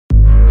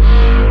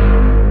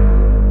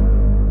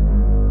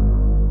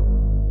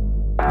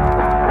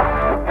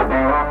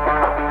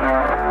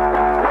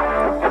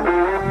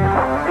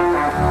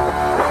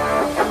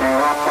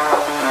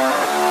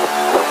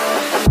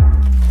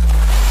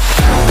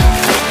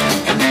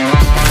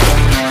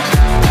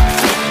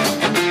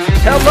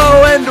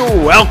and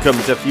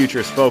welcome to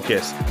Futures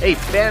Focus, a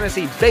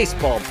fantasy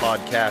baseball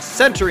podcast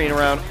centering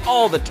around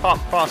all the top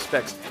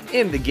prospects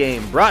in the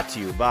game, brought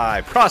to you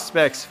by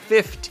Prospects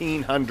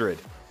 1500.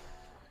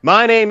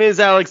 My name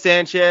is Alex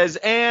Sanchez,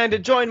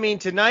 and join me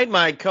tonight,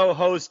 my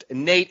co-host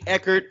Nate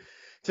Eckert.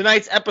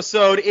 Tonight's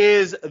episode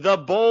is The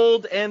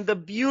Bold and the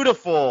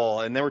Beautiful,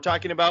 and then we're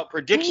talking about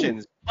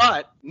predictions.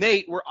 But,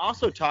 Nate, we're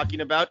also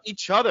talking about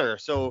each other.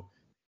 So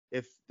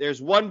if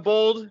there's one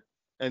bold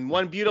and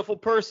one beautiful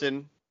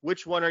person,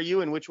 which one are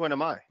you and which one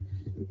am I?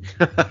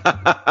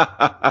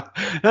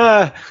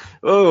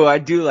 Oh, I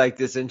do like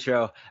this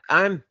intro.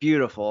 I'm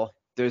beautiful.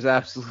 There's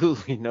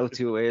absolutely no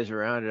two ways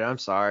around it. I'm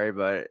sorry,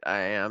 but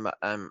I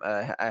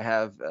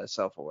have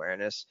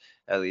self-awareness,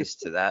 at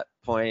least to that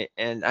point.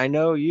 And I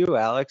know you,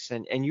 Alex,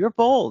 and you're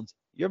bold.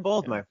 You're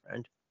bold, my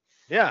friend.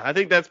 Yeah, I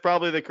think that's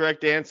probably the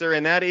correct answer.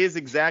 And that is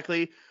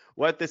exactly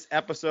what this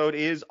episode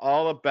is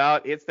all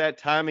about. It's that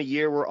time of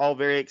year we're all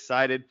very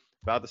excited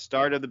about the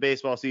start of the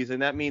baseball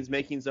season. That means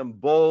making some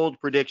bold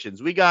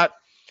predictions. We got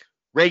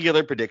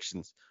regular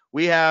predictions.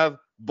 We have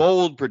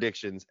bold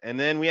predictions. And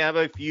then we have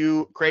a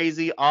few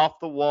crazy off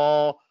the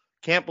wall,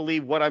 can't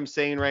believe what I'm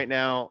saying right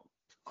now,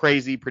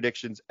 crazy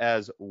predictions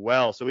as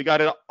well. So we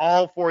got it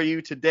all for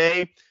you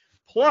today.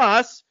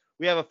 Plus,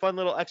 we have a fun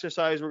little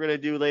exercise we're going to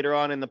do later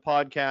on in the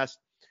podcast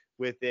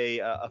with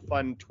a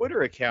fun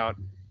Twitter account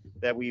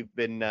that we've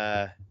been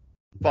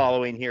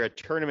following here, a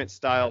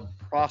tournament-style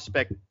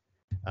prospect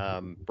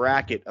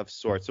bracket of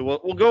sorts. So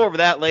we'll go over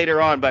that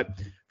later on. But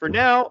for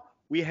now,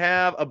 we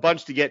have a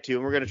bunch to get to,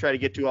 and we're going to try to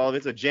get to all of it.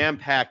 It's a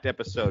jam-packed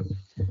episode.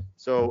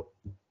 So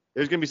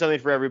there's going to be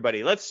something for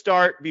everybody. Let's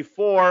start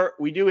before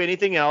we do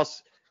anything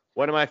else.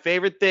 One of my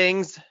favorite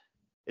things,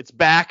 it's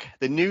back,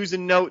 the news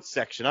and notes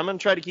section. I'm going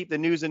to try to keep the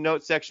news and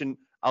notes section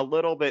a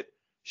little bit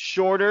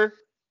shorter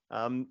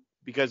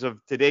because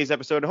of today's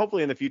episode, and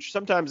hopefully in the future.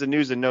 Sometimes the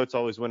news and notes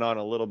always went on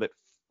a little bit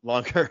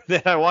longer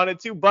than I wanted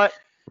to, but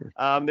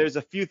there's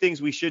a few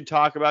things we should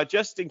talk about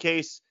just in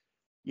case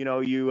you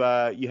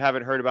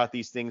haven't heard about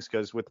these things,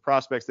 because with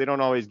prospects, they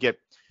don't always get,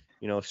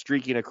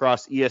 streaking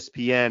across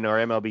ESPN or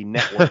MLB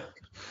Network,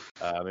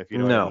 if you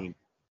know what I mean.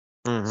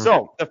 Mm-hmm.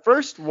 So the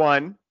first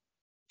one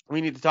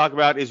we need to talk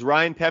about is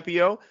Ryan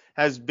Pepiot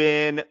has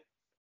been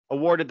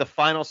awarded the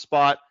final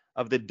spot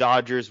of the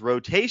Dodgers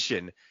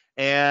rotation.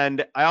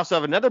 And I also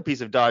have another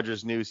piece of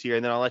Dodgers news here,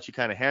 and then I'll let you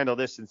kind of handle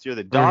this since you're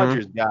the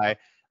Dodgers guy.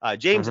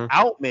 James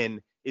Outman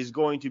is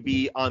going to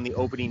be on the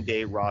opening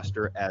day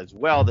roster as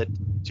well. The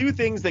two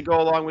things that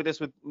go along with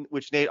this,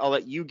 which Nate, I'll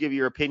let you give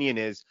your opinion,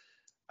 is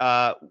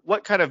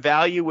what kind of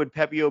value would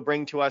Pepiot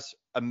bring to us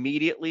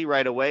immediately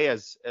right away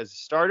as a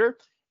starter?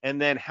 And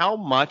then how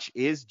much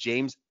is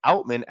James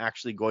Outman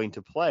actually going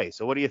to play?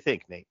 So what do you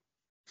think, Nate?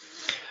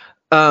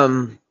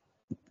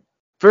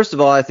 First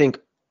of all, I think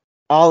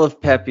all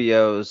of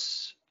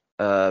Pepiot's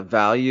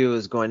value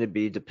is going to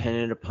be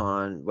dependent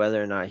upon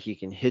whether or not he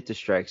can hit the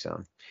strike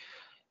zone.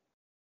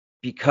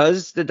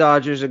 Because the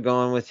Dodgers are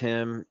going with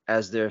him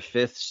as their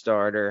fifth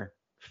starter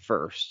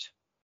first,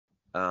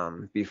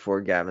 before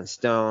Gavin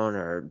Stone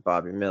or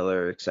Bobby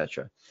Miller,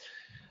 etc.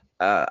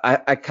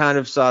 I kind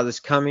of saw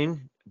this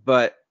coming,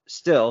 but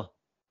still,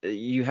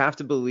 you have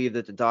to believe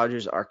that the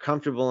Dodgers are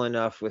comfortable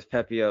enough with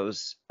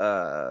Pepiot's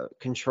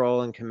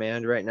control and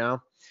command right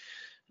now.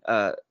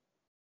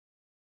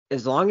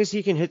 As long as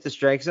he can hit the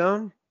strike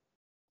zone,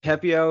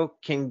 Pepiot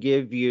can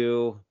give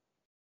you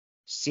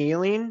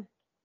ceiling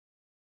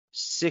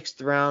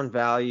 6th round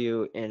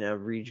value in a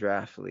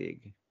redraft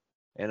league.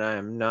 And I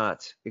am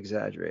not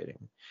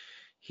exaggerating.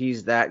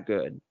 He's that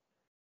good.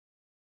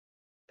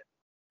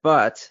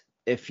 But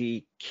if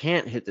he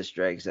can't hit the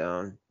strike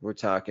zone, we're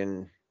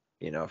talking,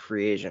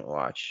 free agent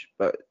watch.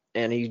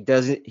 And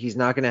he's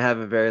not going to have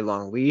a very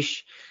long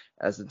leash,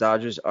 as the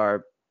Dodgers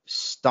are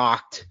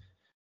stocked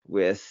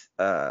with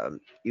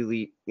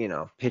elite,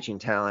 pitching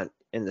talent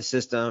in the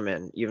system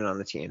and even on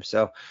the team.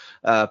 So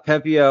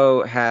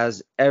Pepiot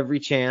has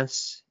every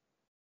chance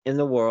in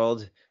the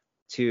world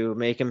to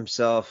make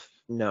himself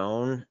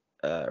known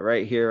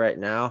right here, right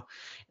now.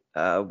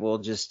 We'll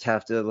just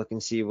have to look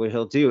and see what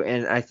he'll do.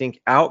 And I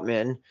think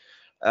Outman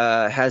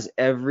has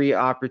every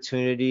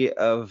opportunity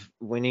of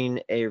winning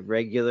a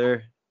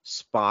regular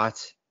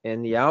spot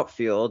in the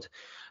outfield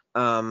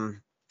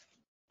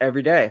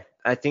every day.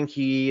 I think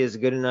he is a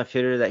good enough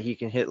hitter that he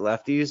can hit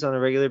lefties on a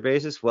regular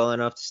basis well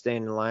enough to stay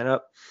in the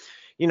lineup.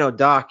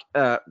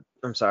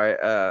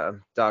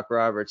 Doc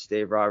Roberts,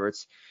 Dave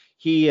Roberts,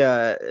 he's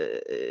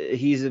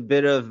a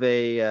bit of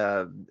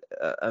a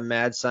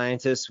mad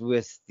scientist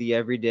with the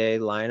everyday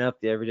lineup,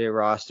 the everyday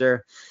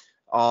roster.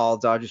 All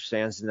Dodgers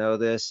fans know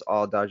this.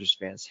 All Dodgers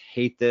fans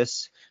hate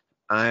this.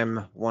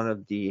 I'm one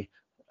of the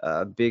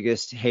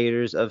biggest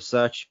haters of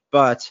such.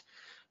 But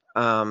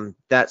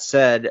that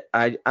said,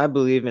 I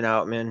believe in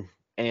Outman,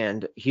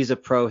 and he's a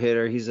pro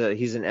hitter. He's an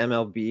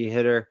MLB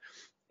hitter,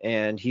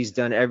 and he's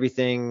done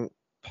everything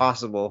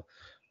possible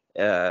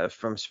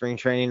from spring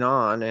training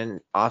on and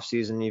off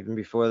season, even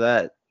before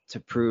that, to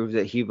prove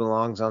that he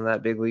belongs on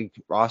that big league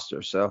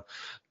roster. So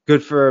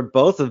good for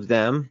both of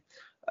them.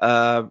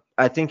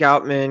 I think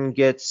Outman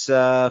gets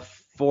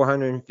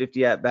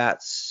 450 at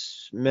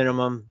bats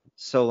minimum,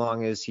 so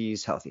long as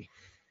he's healthy.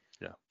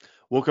 Yeah.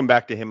 We'll come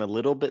back to him a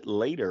little bit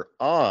later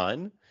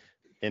on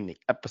in the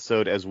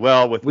episode as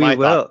well with my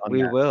thoughts on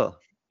that.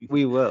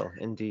 We will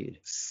indeed.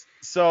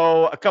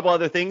 So a couple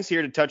other things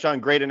here to touch on.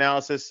 Great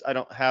analysis. I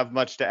don't have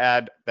much to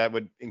add that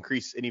would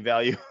increase any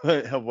value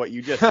of what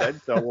you just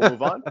said. So we'll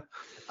move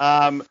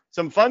on.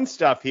 Some fun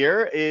stuff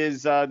here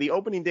is the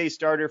opening day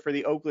starter for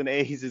the Oakland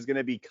A's is going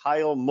to be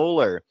Kyle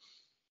Muller.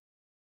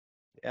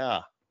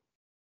 Yeah.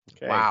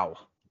 Okay. Wow.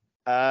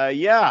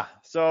 Yeah.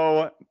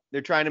 So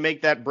they're trying to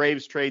make that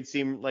Braves trade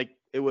seem like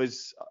it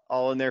was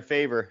all in their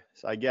favor.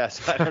 So I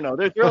guess I don't know.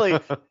 It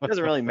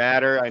doesn't really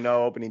matter. I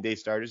know opening day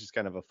starters is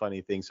kind of a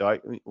funny thing. So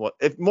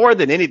if more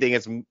than anything,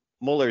 it's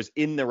Muller's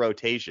in the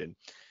rotation.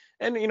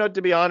 And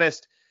to be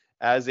honest,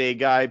 as a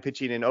guy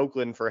pitching in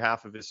Oakland for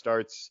half of his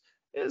starts,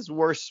 is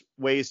worse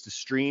ways to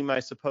stream, I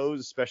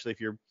suppose, especially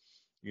if you're,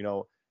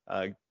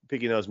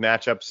 picking those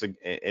matchups.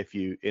 If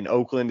you in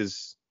Oakland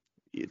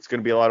it's going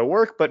to be a lot of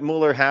work, but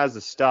Muller has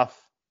the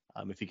stuff.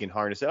 If he can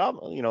harness it up,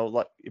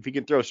 if he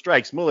can throw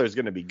strikes, Muller is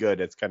going to be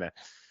good. It's kind of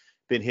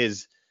been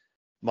his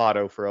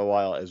motto for a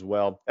while as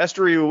well.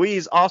 Esteury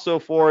Ruiz, also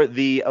for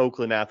the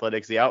Oakland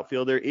Athletics, the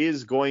outfielder,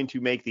 is going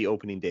to make the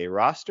opening day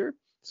roster.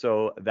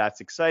 So that's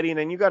exciting.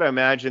 And you got to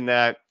imagine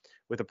that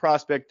with a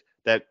prospect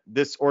that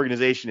this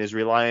organization is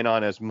relying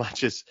on as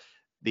much as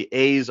the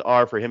A's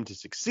are for him to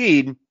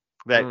succeed,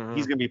 that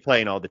he's going to be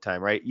playing all the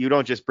time, right? You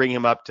don't just bring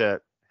him up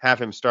to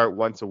have him start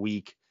once a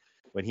week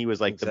when he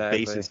was like the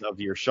basis of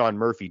your Sean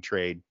Murphy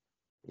trade.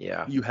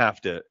 Yeah. You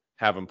have to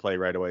have him play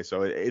right away.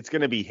 So it's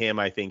going to be him,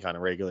 I think, on a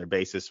regular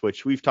basis,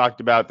 which we've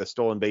talked about. The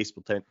stolen base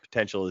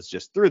potential is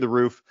just through the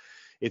roof.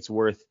 It's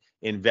worth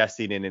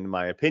investing in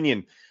my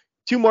opinion.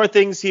 Two more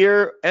things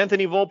here.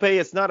 Anthony Volpe,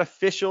 it's not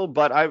official,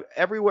 but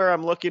everywhere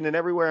I'm looking and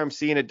everywhere I'm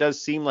seeing, it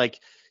does seem like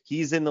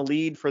he's in the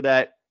lead for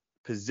that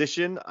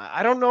position.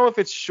 I don't know if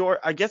it's short.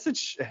 I guess it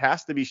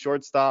has to be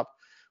shortstop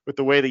with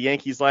the way the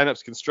Yankees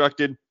lineup's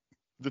constructed.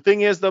 The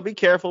thing is, though, be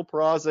careful.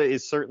 Peraza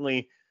is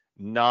certainly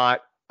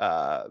not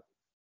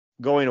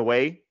going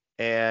away.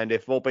 And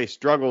if Volpe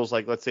struggles,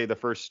 like let's say the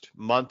first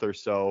month or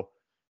so,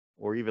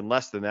 or even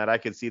less than that, I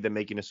could see them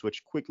making a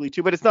switch quickly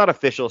too. But it's not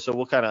official, so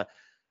we'll kind of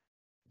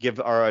give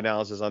our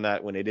analysis on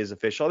that when it is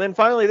official. And then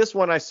finally, this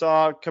one I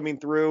saw coming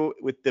through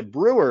with the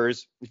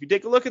Brewers. If you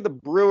take a look at the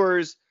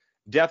Brewers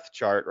depth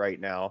chart right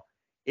now,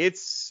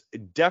 it's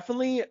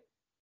definitely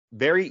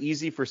very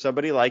easy for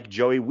somebody like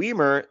Joey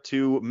Wiemer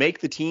to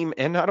make the team,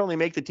 and not only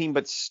make the team,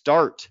 but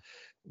start.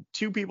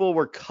 Two people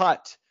were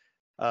cut,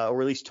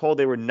 or at least told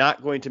they were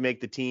not going to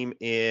make the team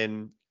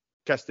in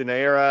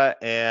Castanera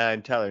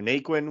and Tyler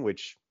Naquin,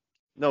 which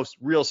no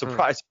real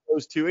surprise for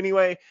those two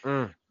anyway.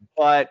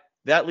 But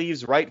that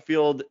leaves right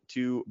field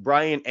to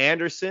Brian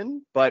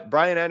Anderson, but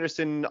Brian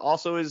Anderson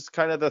also is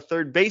kind of the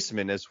third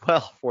baseman as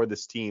well for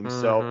this team.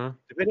 So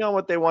depending on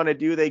what they want to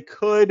do, they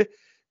could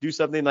do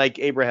something like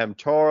Abraham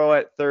Toro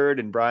at third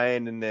and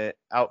Brian in the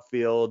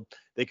outfield.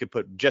 They could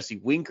put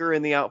Jesse Winker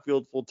in the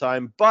outfield full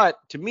time. But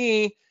to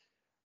me,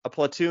 a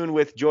platoon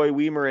with Joey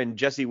Wiemer and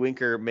Jesse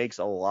Winker makes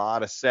a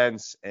lot of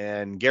sense.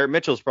 And Garrett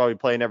Mitchell's probably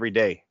playing every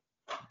day.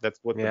 That's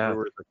what the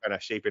Brewers are kind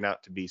of shaping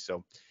out to be.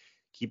 So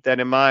keep that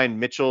in mind.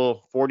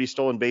 Mitchell, 40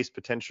 stolen base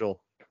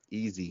potential.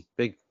 Easy.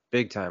 Big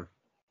time.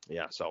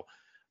 Yeah. So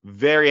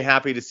very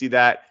happy to see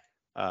that.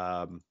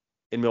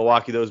 In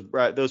Milwaukee,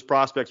 those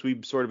prospects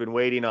we've sort of been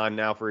waiting on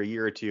now for a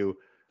year or two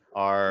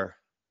are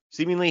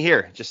seemingly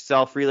here. Just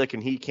Sal Frelick,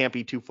 and he can't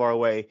be too far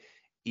away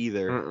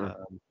either.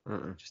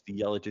 Just the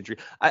Yelich injury.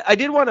 I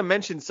did want to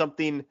mention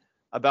something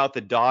about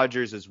the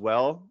Dodgers as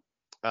well,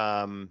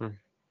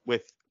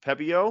 with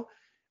Pepio.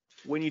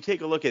 When you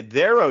take a look at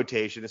their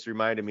rotation, this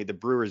reminded me, the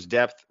Brewers'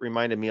 depth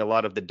reminded me a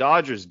lot of the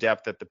Dodgers'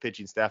 depth at the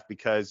pitching staff,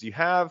 because you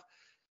have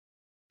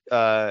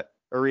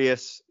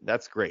Urias,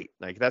 that's great.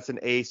 Like, that's an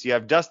ace. You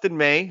have Dustin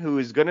May, who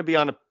is going to be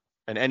on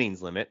an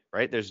innings limit,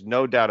 right? There's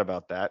no doubt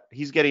about that.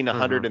 He's getting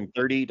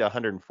 130 to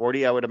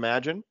 140, I would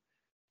imagine.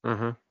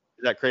 Is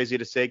that crazy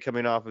to say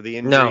coming off of the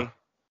injury?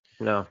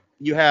 No.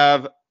 You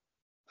have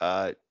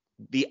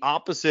the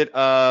opposite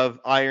of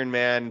Iron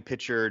Man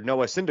pitcher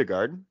Noah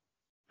Syndergaard,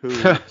 who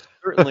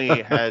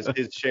certainly has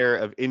his share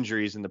of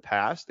injuries in the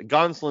past.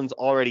 Gonsolin's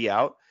already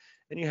out.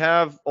 And you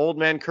have old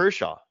man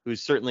Kershaw,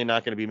 who's certainly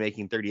not going to be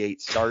making 38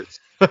 starts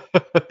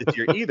this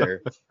year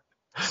either.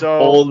 So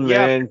old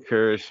man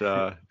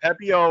Kershaw.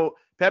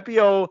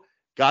 Pepio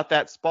got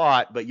that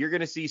spot, but you're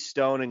going to see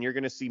Stone and you're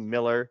going to see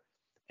Miller,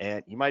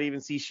 and you might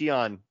even see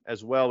Sheehan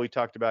as well. We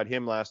talked about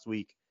him last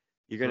week.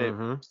 You're going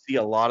to see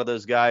a lot of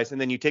those guys. And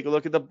then you take a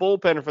look at the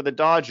bullpen for the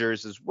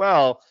Dodgers as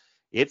well.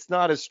 It's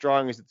not as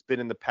strong as it's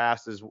been in the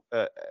past,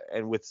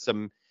 and with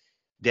some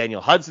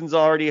Daniel Hudson's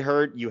already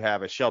hurt. You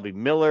have a Shelby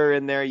Miller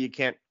in there you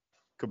can't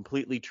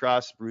completely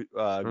trust.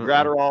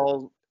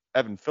 Gratterall,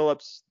 Evan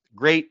Phillips,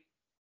 great.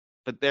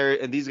 But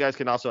these guys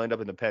can also end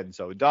up in the pen.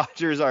 So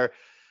Dodgers are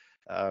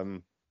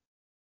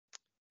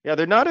Yeah,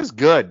 they're not as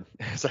good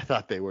as I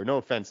thought they were. No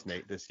offense,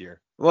 Nate, this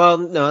year. Well,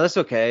 no, that's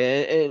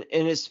okay,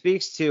 and it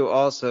speaks to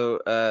also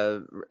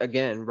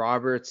again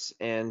Roberts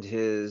and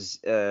his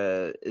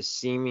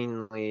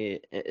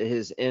seemingly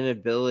his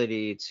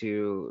inability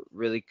to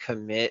really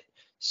commit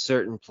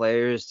certain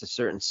players to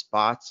certain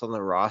spots on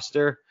the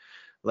roster.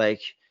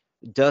 Like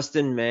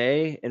Dustin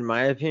May, in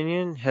my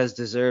opinion, has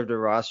deserved a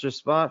roster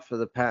spot for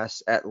the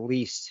past at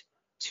least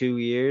 2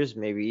 years,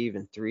 maybe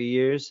even 3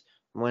 years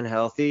when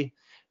healthy,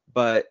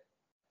 but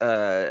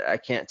I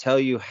can't tell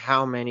you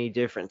how many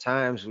different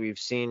times we've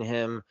seen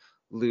him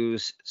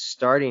lose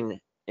starting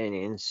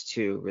innings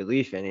to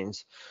relief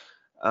innings.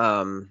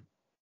 Um,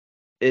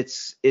 but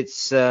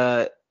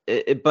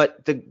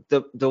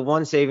the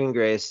one saving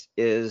grace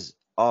is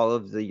all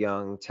of the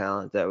young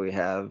talent that we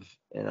have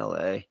in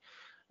LA.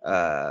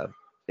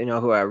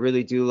 Who I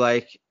really do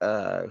like,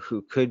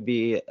 who could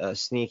be a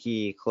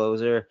sneaky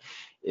closer,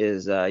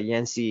 is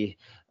Yency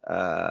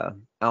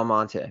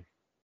Almonte,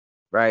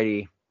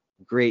 righty,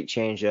 great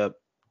changeup,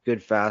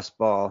 good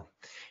fastball.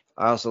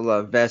 I also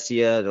love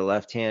Vesia, the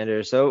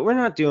left-hander. So we're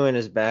not doing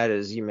as bad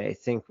as you may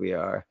think we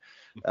are.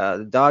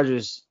 The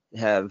Dodgers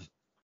have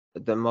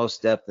the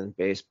most depth in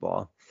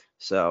baseball,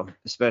 so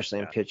especially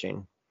in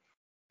pitching.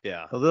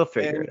 Yeah. So they'll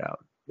figure it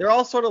out. They're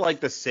all sort of like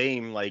the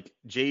same, like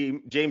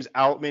James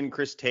Outman,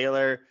 Chris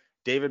Taylor,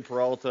 David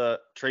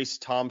Peralta, Trace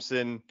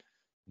Thompson,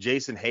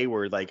 Jason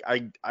Hayward. Like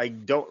I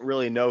don't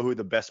really know who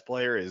the best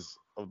player is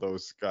of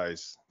those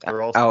guys.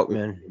 They're all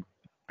Outman.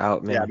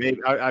 Yeah, maybe.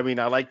 I mean,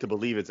 I like to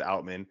believe it's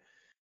Outman,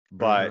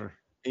 but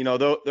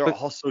they're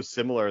all so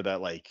similar that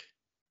like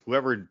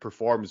whoever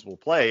performs will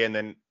play, and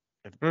then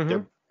if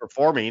they're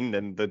performing,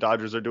 then the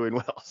Dodgers are doing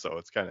well. So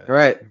it's kind of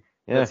right.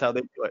 Yeah. That's how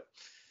they do it.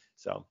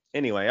 So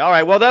anyway, all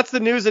right. Well, that's the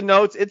news and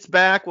notes. It's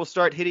back. We'll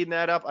start hitting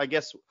that up. I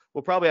guess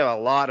we'll probably have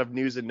a lot of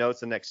news and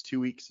notes the next 2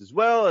 weeks, as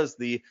well as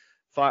the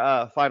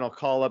final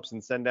call-ups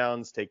and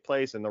send-downs take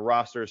place and the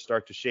rosters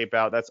start to shape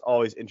out. That's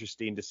always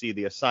interesting to see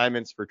the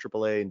assignments for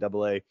AAA and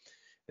AA,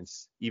 and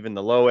even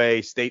the low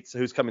A states,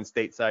 who's coming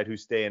stateside,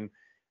 who's staying.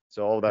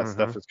 So all that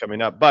stuff is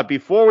coming up. But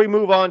before we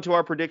move on to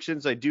our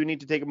predictions, I do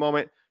need to take a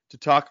moment to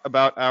talk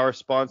about our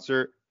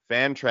sponsor,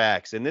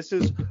 Fantrax. And this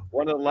is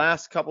one of the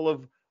last couple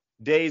of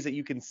days that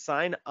you can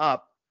sign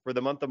up for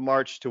the month of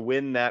March to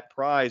win that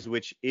prize,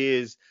 which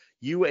is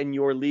you and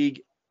your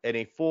league and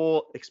a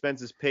full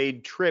expenses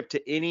paid trip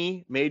to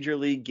any major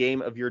league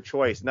game of your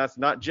choice. And that's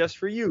not just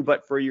for you,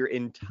 but for your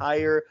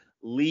entire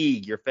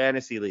league, your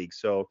fantasy league.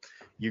 So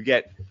you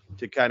get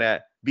to kind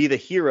of be the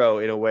hero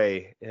in a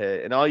way.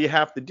 And all you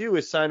have to do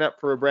is sign up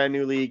for a brand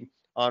new league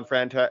on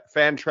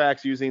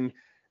Fantrax using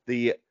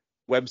the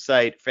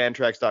website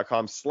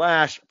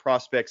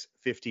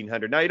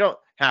fantrax.com/prospects1500. Now you don't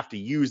have to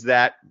use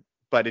that,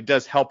 but it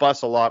does help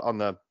us a lot on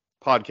the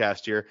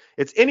podcast here.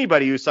 It's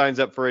anybody who signs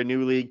up for a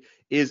new league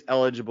is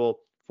eligible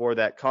for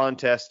that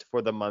contest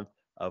for the month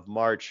of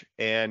March.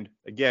 And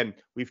again,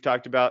 we've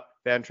talked about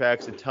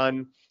Fantrax a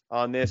ton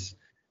on this.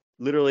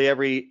 Literally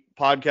every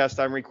podcast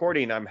I'm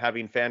recording, I'm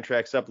having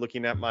Fantrax up,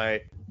 looking at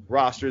my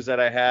rosters that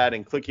I had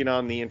and clicking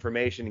on the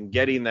information and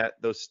getting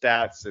those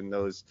stats and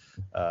those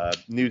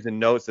news and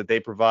notes that they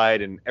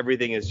provide, and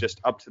everything is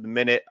just up to the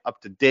minute, up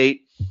to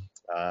date.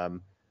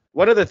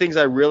 One of the things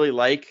I really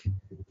like,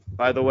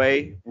 by the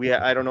way,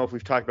 I don't know if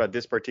we've talked about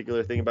this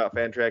particular thing about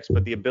Fantrax,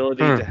 but the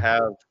ability to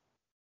have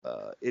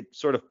it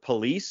sort of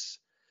police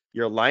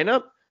your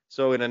lineup.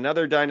 So in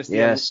another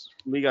dynasty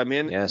league I'm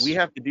in, we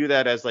have to do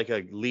that as like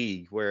a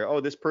league where,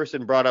 this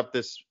person brought up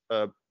this,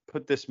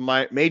 put this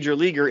major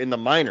leaguer in the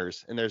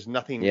minors, and there's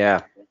nothing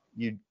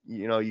you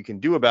can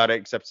do about it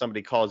except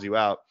somebody calls you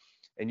out,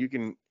 and you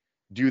can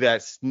do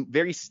that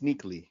very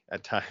sneakily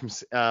at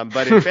times.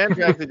 But in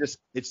Fantrax,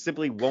 it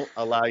simply won't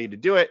allow you to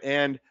do it.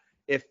 And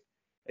if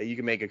you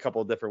can make a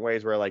couple of different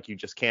ways where like you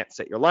just can't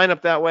set your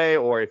lineup that way,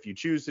 or if you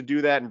choose to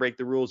do that and break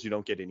the rules, you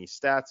don't get any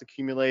stats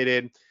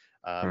accumulated.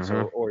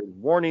 Or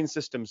warning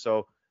system.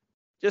 So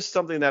just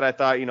something that I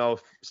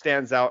thought,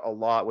 stands out a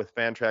lot with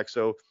Fantrax.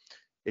 So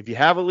if you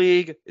have a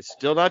league, it's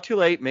still not too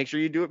late. Make sure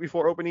you do it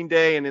before opening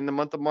day and in the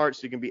month of March,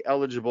 so you can be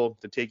eligible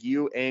to take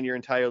you and your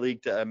entire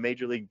league to a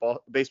major league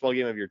baseball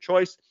game of your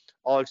choice.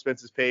 All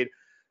expenses paid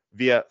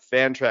via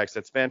Fantrax.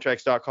 That's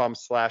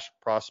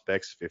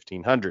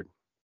fantrax.com/prospects1500.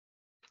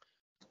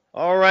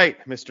 All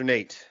right, Mr.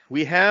 Nate,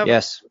 we have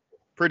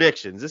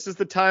predictions. This is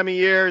the time of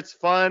year. It's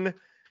fun.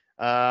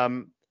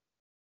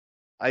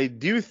 I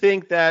do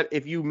think that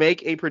if you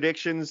make a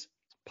predictions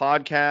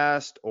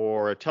podcast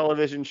or a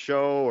television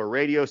show or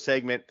radio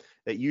segment,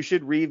 that you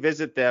should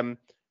revisit them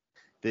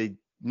the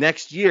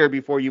next year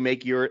before you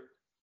make your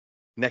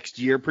next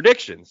year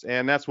predictions.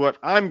 And that's what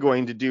I'm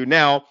going to do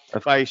now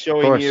by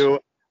showing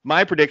you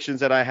my predictions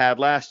that I had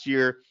last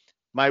year,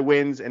 my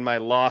wins and my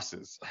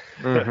losses.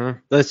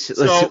 Let's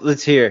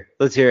hear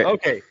it.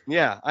 Okay.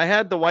 Yeah. I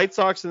had the White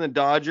Sox and the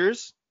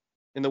Dodgers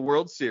in the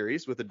World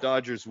Series, with the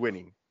Dodgers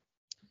winning.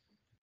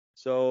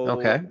 So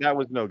that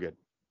was no good.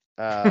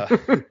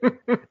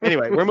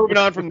 Anyway, we're moving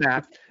on from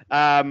that.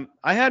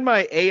 I had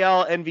my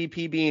AL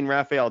MVP being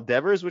Rafael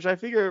Devers, which I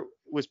figure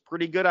was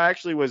pretty good. I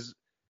actually was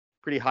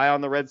pretty high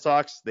on the Red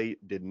Sox. They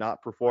did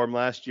not perform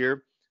last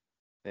year,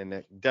 and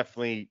it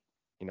definitely,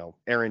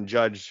 Aaron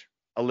Judge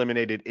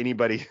eliminated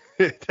anybody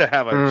to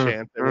have a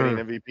chance at winning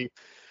MVP.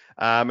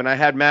 And I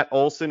had Matt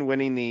Olson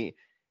winning the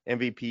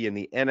MVP in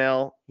the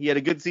NL. He had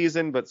a good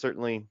season, but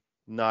certainly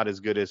not as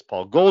good as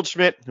Paul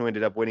Goldschmidt, who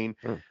ended up winning.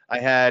 I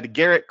had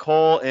Garrett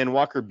Cole and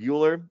Walker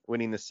Buehler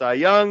winning the Cy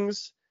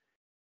Youngs.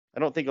 I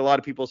don't think a lot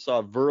of people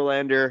saw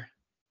Verlander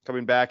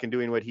coming back and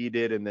doing what he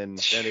did, and then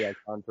Sandy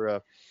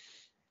Alcantara.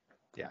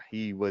 Yeah,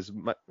 he was,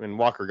 and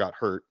Walker got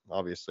hurt.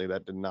 Obviously,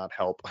 that did not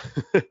help.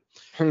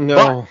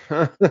 No.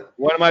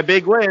 One of my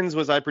big wins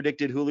was I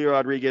predicted Julio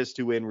Rodriguez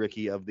to win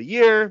Rookie of the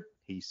Year.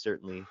 He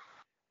certainly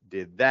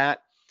did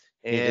that.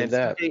 And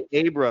C.J.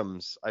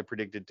 Abrams, I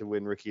predicted to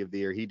win Rookie of the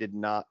Year. He did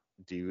not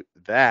do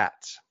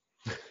that.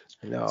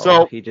 No,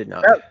 so he did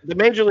not. The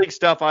Major League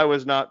stuff, I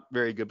was not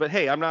very good. But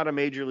hey, I'm not a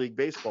Major League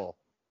Baseball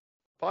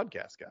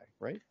podcast guy,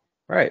 right?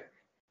 Right.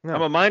 No.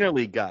 I'm a minor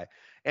league guy.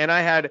 And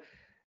I had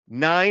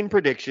 9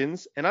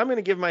 predictions, and I'm going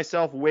to give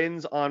myself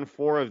wins on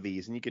 4 of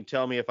these, and you can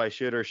tell me if I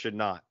should or should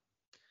not.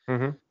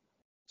 Mm-hmm.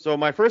 So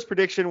my first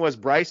prediction was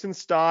Bryson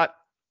Stott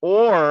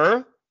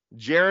or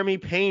Jeremy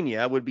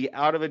Pena would be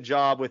out of a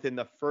job within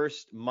the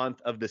first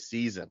month of the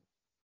season.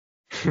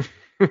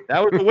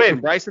 That was the win.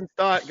 Bryson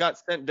Stott got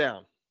sent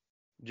down.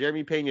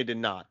 Jeremy Pena did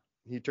not.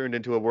 He turned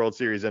into a World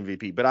Series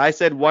MVP. But I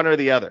said one or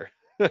the other.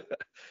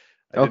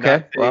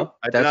 Okay, well,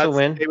 that's a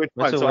win.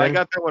 So I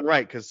got that one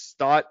right because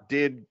Stott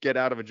did get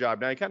out of a job.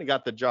 Now he kind of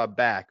got the job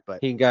back, but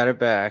he got it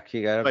back. But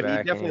he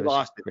definitely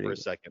lost it for a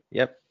second.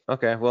 Yep.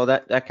 Okay. Well,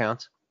 that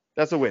counts.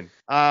 That's a win.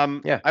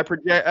 Yeah. I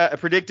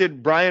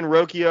predicted Brian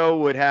Rocchio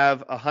would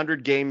have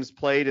 100 games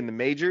played in the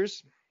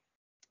majors.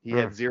 He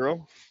had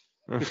 0.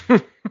 I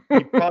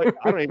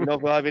don't even know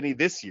if we'll have any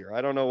this year.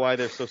 I don't know why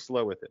they're so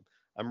slow with him.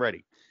 I'm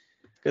ready.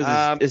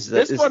 Because it's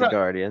the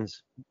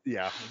Guardians.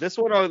 Yeah. This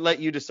one I'll let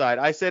you decide.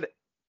 I said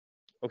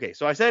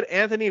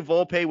Anthony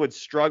Volpe would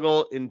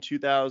struggle in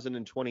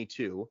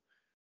 2022,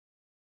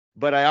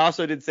 but I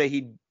also did say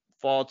he'd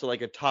fall to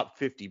like a top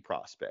 50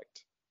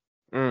 prospect.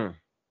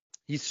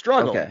 He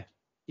struggled. Okay.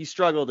 He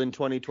struggled in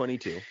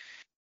 2022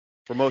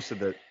 for most of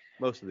the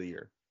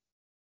year,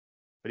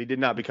 but he did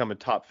not become a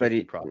top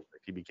 50 prospect.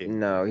 He became.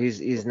 No,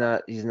 he's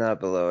not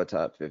below a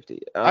top 50.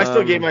 I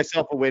still gave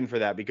myself a win for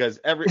that because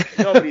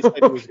nobody said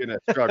he was going to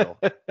struggle.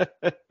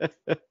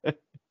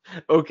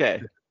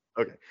 Okay.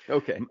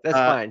 That's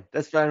fine.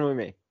 That's fine with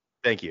me.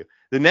 Thank you.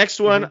 The next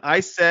one I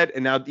said,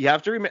 and now you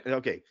have to remember.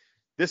 Okay,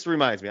 this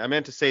reminds me. I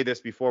meant to say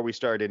this before we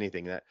started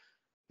anything. That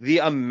the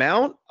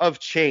amount of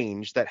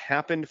change that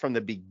happened from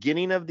the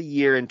beginning of the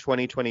year in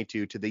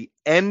 2022 to the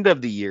end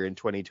of the year in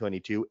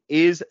 2022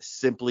 is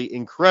simply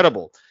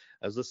incredible.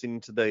 I was listening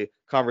to the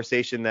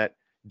conversation that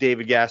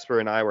David Gasper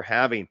and I were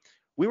having.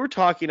 We were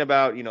talking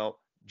about,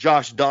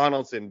 Josh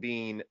Donaldson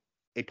being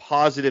a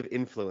positive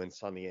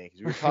influence on the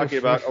Yankees. We were talking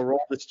about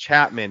Aroldis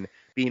Chapman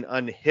being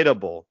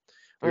unhittable.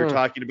 We were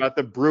talking about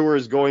the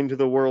Brewers going to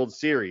the World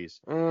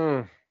Series.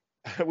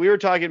 We were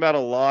talking about a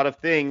lot of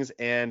things,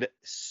 and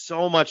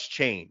so much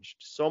changed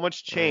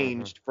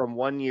from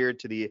one year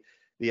to the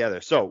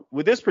other. So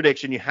with this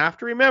prediction, you have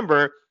to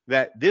remember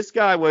that this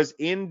guy was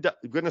going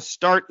to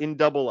start in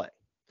Double-A,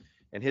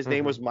 and his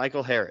name was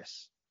Michael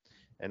Harris.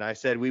 And I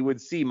said we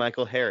would see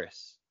Michael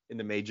Harris in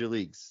the major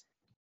leagues.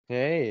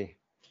 Hey.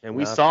 And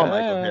we saw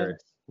Michael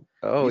Harris.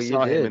 Oh, we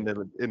saw him in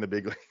the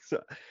big leagues.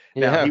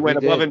 Now, he went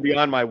above and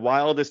beyond my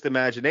wildest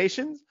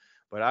imaginations,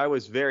 but I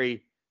was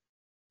very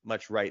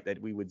much right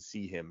that we would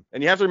see him.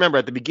 And you have to remember,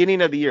 at the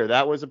beginning of the year,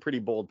 that was a pretty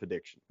bold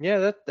prediction.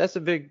 Yeah, that's a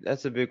big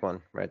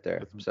one right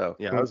there. So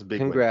yeah, that was a big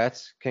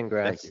congrats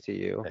to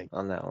you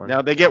on that one.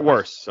 Now they get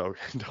worse, so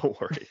don't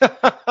worry.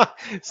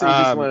 So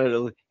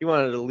you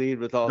wanted to lead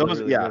with all those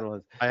really good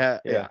ones.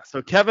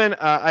 So Kevin,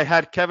 I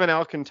had Kevin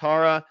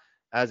Alcantara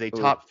as a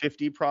top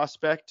 50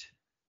 prospect.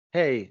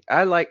 Hey,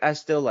 I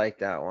still like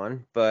that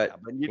one, but,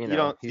 you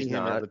don't see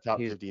him as a top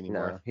 50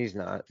 anymore. No, he's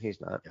not.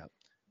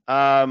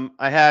 Yeah.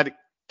 I had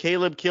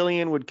Caleb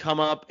Killian would come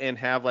up and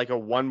have like a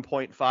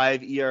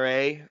 1.5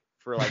 ERA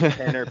for like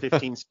 10 or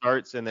 15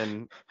 starts, and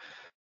then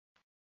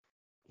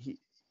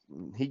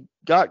he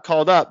got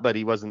called up, but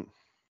he wasn't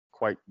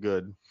quite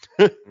good.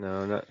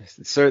 No,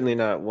 certainly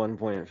not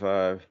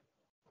 1.5.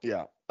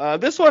 Yeah.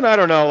 This one, I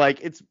don't know.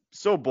 Like, it's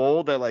so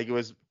bold that like it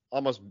was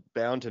almost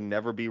bound to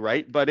never be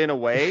right, but in a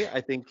way, I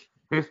think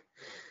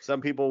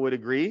some people would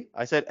agree.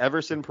 I said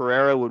Everson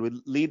Pereira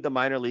would lead the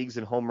minor leagues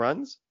in home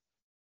runs.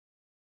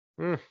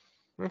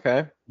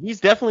 Okay.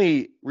 He's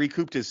definitely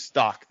recouped his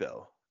stock,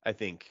 though, I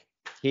think.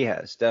 He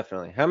has,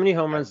 definitely. How many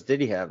home runs did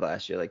he have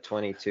last year? Like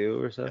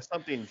 22 or so?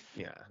 Something,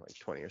 like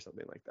 20 or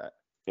something like that.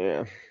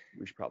 Yeah.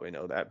 We should probably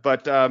know that.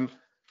 But,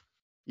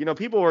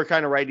 people were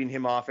kind of writing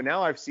him off, and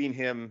now I've seen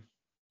him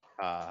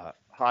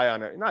high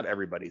on not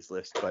everybody's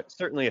list, but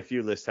certainly a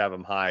few lists have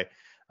him high.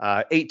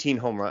 18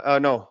 home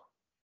run.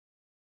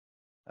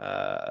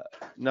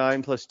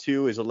 9 plus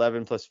 2 is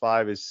 11 plus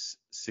 5 is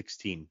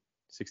 16.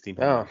 16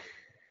 home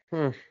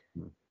runs.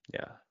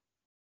 Yeah.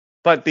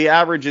 But the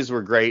averages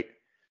were great.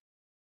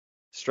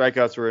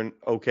 Strikeouts were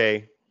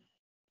okay.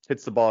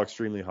 Hits the ball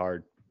extremely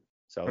hard.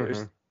 So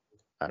there's,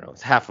 I don't know,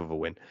 it's half of a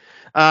win.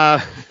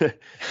 I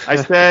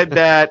said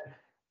that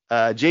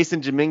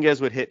Jason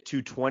Dominguez would hit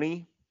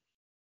 220.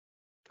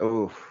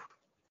 Oh,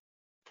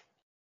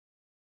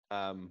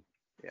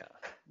 Yeah,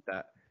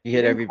 that you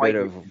hit every bit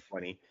of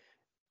 20.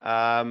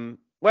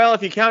 Well,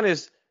 if you count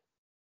his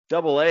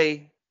AA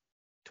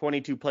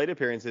 22 plate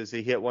appearances,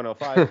 he hit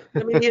 105.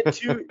 I mean, he hit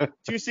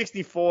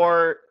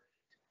 264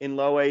 in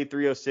low A,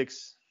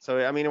 306.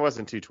 So I mean, it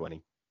wasn't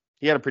 220.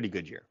 He had a pretty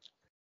good year.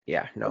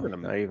 Yeah, no,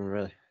 not even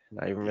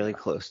really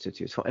close to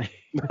 220.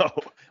 No.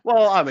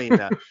 Well, I mean,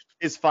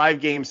 his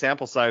 5-game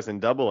sample size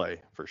in AA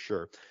for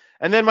sure.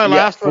 And then my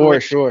last one,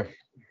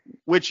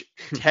 which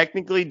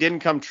technically didn't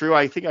come true.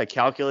 I think I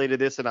calculated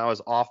this and I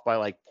was off by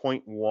like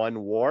 0.1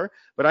 WAR.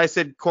 But I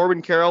said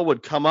Corbin Carroll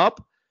would come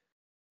up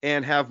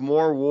and have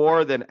more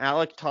WAR than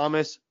Alek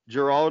Thomas,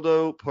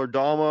 Geraldo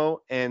Perdomo,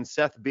 and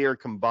Seth Beer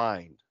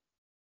combined.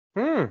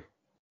 Okay.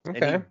 And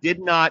he did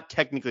not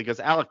technically, because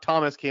Alek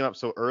Thomas came up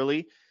so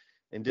early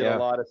and did a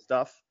lot of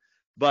stuff.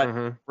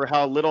 But for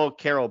how little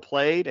Carroll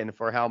played and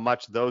for how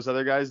much those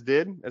other guys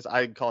did,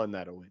 I'd call him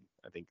that a win.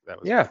 I think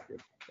that was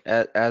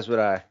good. As would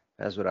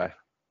I.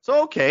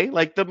 So okay,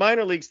 like the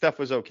minor league stuff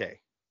was okay.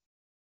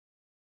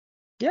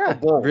 Yeah.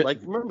 Bold. Like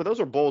remember, those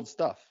are bold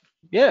stuff.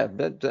 Yeah,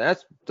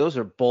 those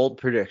are bold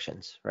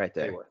predictions right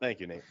there. Thank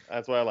you, Nate.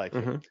 That's why I like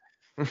it.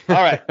 All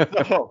right,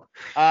 so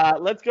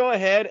let's go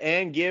ahead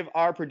and give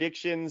our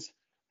predictions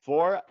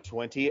for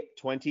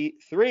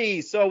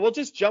 2023. So we'll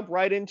just jump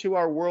right into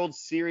our World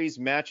Series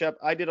matchup.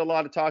 I did a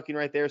lot of talking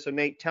right there. So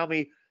Nate, tell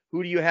me,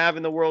 who do you have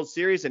in the World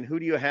Series and who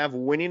do you have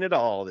winning it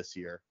all this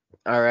year?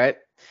 All right.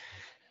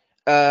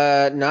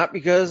 Not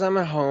because I'm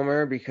a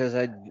homer, because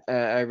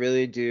I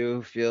really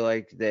do feel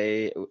like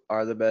they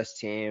are the best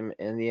team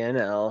in the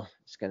NL.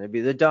 It's going to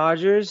be the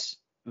Dodgers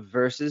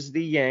versus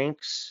the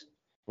Yanks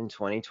in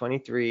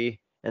 2023,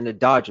 and the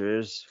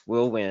Dodgers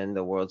will win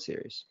the World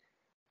Series.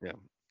 Yeah.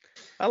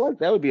 I like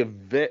that. Would be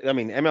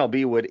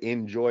MLB would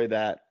enjoy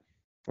that.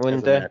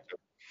 Wouldn't they?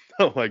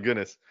 Oh my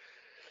goodness.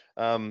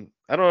 I don't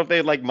know if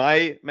they like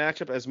my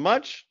matchup as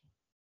much.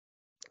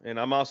 And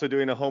I'm also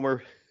doing a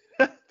homer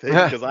thing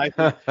because I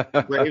think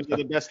the Braves are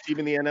the best team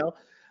in the NL.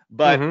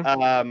 But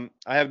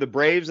I have the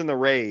Braves and the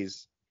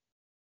Rays.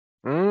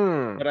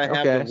 But I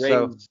have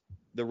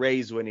the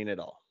Rays winning it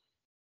all.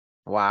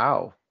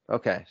 Wow.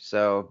 Okay.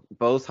 So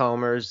both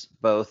homers,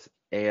 both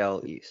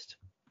AL East.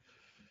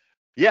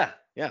 Yeah.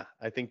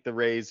 I think the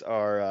Rays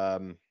are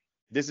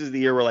this is the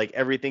year where like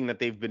everything that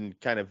they've been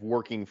kind of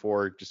working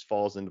for just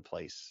falls into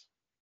place.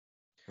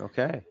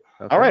 Okay.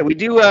 All right, we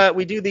do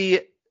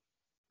the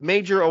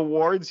major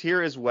awards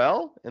here as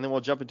well, and then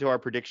we'll jump into our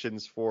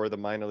predictions for the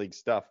minor league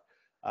stuff.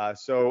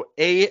 So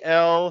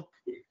AL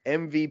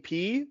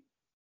MVP,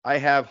 I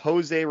have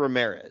Jose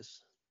Ramirez.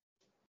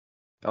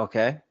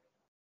 Okay.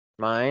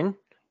 Mine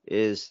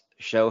is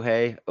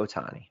Shohei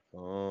Ohtani.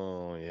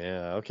 Oh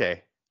yeah,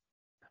 okay.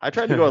 I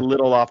tried to go a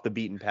little off the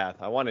beaten path.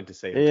 I wanted to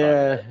say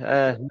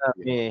Ohtani. Not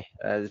me.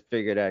 I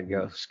figured I'd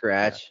go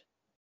scratch. Yeah.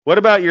 What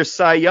about your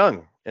Cy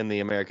Young in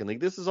the American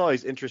League? This is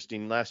always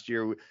interesting. Last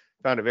year we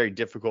found it very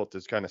difficult to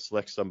kind of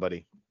select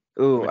somebody.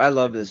 Ooh, I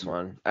love this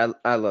one.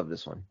 I love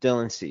this one.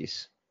 Dylan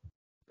Cease.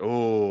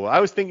 Oh, I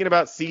was thinking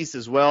about Cease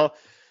as well.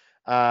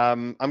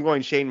 I'm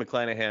going Shane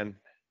McClanahan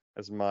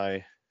as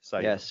my Cy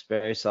Young. Yes,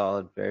 very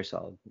solid. Very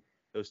solid.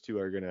 Those two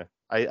are gonna.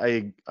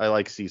 I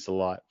like Cease a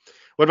lot.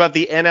 What about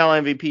the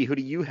NL MVP? Who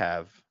do you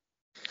have?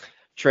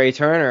 Trey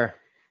Turner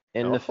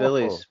in the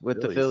Phillies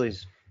with the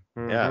Phillies.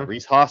 Yeah,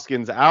 Rhys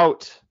Hoskins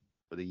out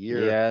for the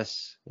year.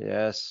 Yes.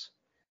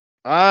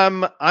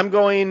 I'm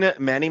going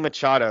Manny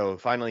Machado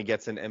finally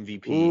gets an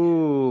MVP.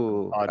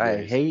 Ooh,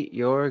 I hate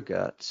your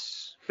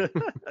guts.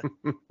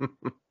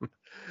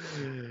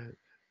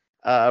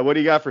 What do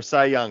you got for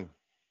Cy Young?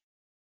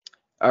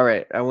 All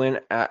right, I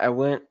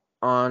went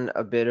on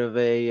a bit of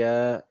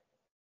a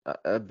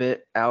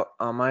bit out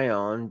on my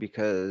own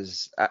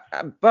because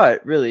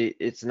but really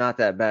it's not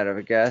that bad of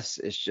a guess.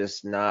 It's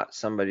just not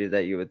somebody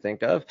that you would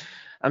think of.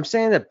 I'm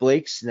saying that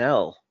Blake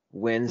Snell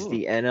wins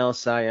the NL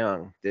Cy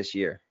Young this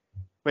year.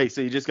 Wait,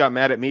 so you just got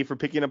mad at me for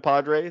picking a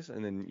Padres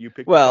and then you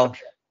picked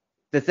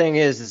the thing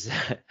is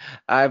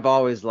I've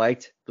always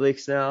liked Blake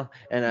Snell,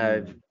 and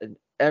I've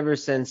ever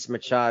since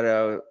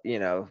Machado,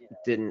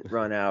 didn't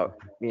run out,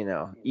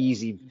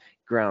 easy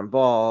ground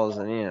balls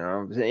and,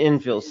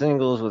 infield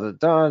singles with the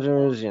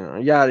Dodgers,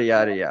 yada,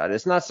 yada, yada.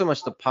 It's not so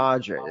much the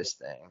Padres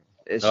thing.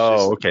 It's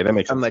okay. That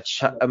makes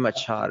sense. A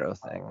Machado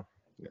thing.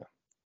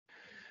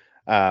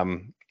 Yeah.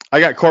 I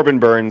got Corbin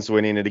Burns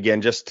winning it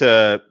again just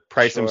to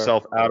price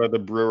himself out of the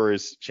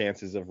Brewers'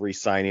 chances of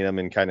re-signing him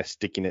and kind of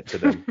sticking it to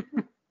them.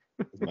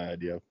 That's my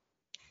idea.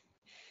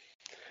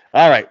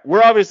 All right.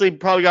 We're obviously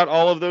probably got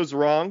all of those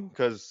wrong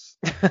because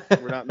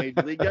we're not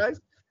major league guys.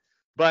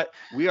 But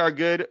we are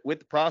good with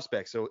the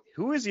prospects. So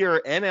who is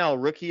your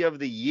NL Rookie of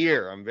the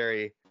Year? I'm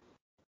very,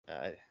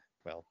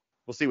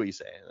 we'll see what you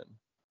say.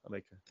 And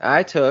then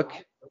I took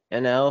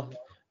NL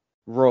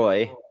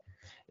Roy,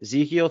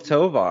 Ezequiel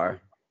Tovar.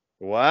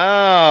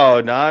 Wow,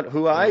 not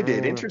who I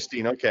did. Mm,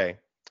 Interesting. Okay.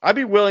 I'd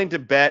be willing to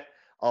bet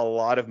a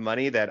lot of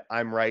money that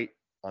I'm right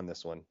on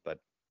this one, but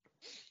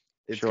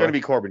it's going to sure. be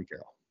Corbin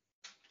Carroll.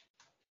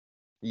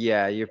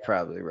 Yeah, you're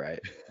probably right.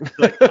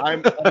 Like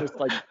I'm almost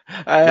like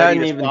I ready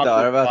hadn't to even stop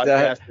thought this about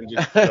that. podcast and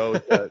just go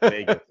to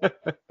Vegas.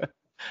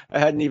 I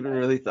hadn't even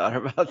really thought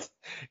about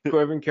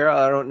Corbin Carroll.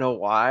 I don't know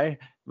why,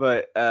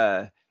 but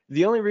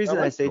the only I reason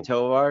I like say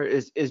Tovar. Tovar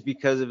is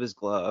because of his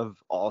glove.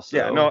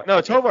 Yeah, no,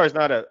 Also, Tovar is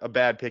not a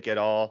bad pick at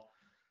all.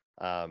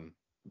 Um,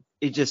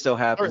 it just so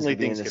happens Certainly to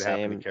be in things the could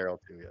happen to same.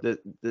 Carroll too.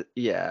 Yeah.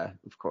 Yeah,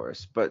 of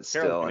course, but Carroll's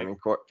still, I going, mean,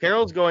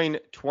 Carroll's going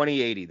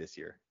 2080 this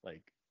year.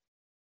 Like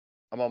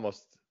I'm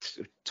almost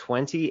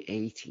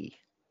 2080.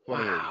 2080.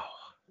 Wow.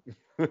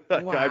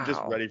 Like, I'm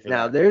just Wow. ready for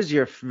Now that. there's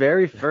your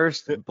very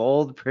first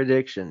bold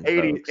prediction,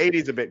 80 folks. 80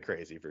 is a bit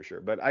crazy for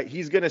sure, but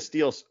he's going to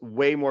steal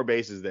way more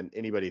bases than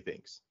anybody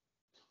thinks.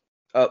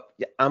 Oh,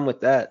 yeah, I'm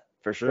with that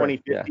for sure.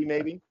 2050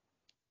 maybe.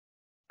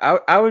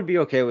 I would be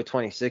okay with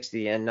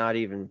 2060 and not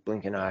even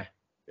blink an eye.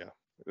 Yeah,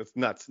 that's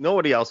nuts.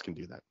 Nobody else can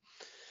do that.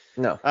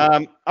 No.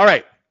 All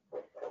right.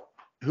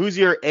 Who's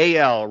your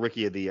AL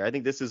Rookie of the Year? I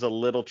think this is a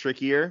little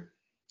trickier.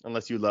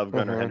 Unless you love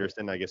Gunnar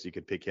Henderson, I guess you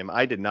could pick him.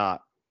 I did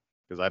not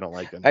because I don't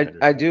like Gunnar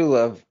Henderson. I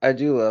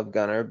do love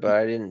Gunnar, but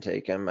I didn't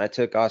take him. I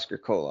took Oscar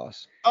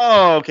Colas.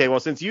 Oh, okay. Well,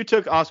 since you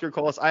took Oscar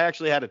Colas, I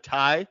actually had a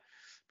tie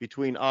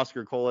between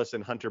Oscar Colas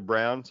and Hunter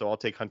Brown, so I'll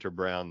take Hunter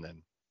Brown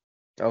then.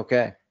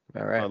 Okay.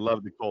 All right. I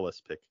love the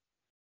Colas pick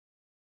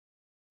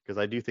because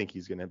I do think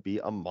he's going to be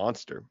a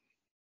monster.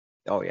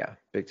 Oh yeah,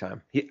 big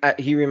time.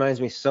 He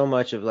reminds me so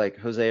much of like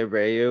Jose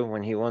Abreu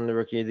when he won the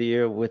Rookie of the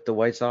Year with the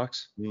White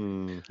Sox.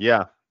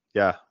 Yeah,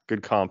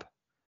 good comp.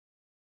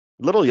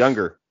 Little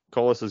younger.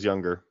 Colas is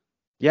younger.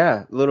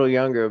 Yeah, a little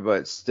younger,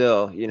 but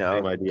still,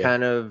 Same idea.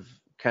 kind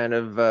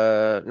of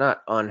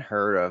not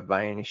unheard of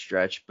by any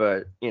stretch,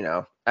 but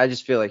I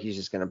just feel like he's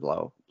just gonna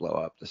blow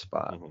up the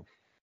spot. Mm-hmm.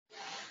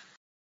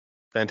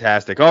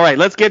 Fantastic. All right,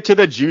 let's get to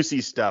the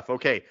juicy stuff.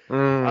 Okay.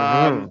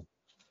 Mm-hmm.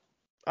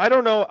 I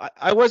don't know.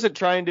 I wasn't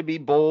trying to be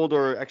bold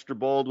or extra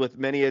bold with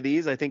many of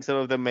these. I think some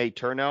of them may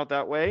turn out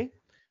that way,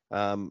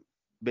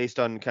 based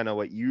on kind of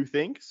what you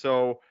think.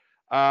 So,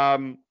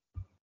 I'll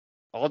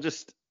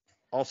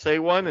say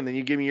one, and then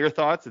you give me your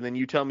thoughts, and then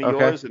you tell me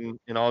yours, and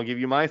I'll give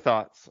you my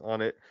thoughts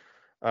on it.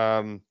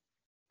 I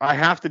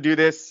have to do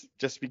this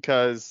just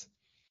because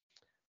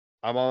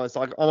it's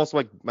almost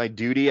like my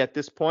duty at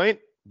this point.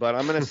 But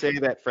I'm gonna say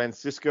that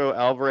Francisco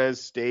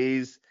Alvarez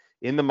stays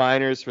in the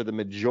minors for the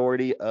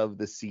majority of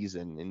the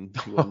season, and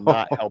he will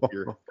not help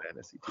your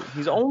fantasy team.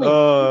 He's only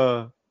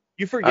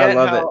you forget I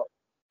love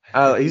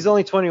it. He's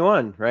only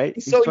 21, right?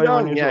 He's so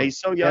young. Yeah, he's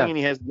so young, and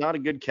he has not a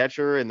good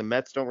catcher, and the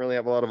Mets don't really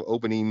have a lot of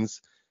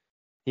openings.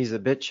 He's a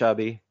bit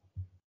chubby,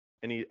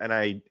 and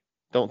I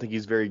don't think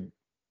he's very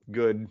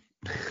good.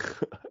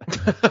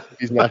 if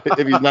he's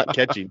not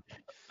catching.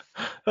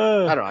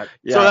 I don't know.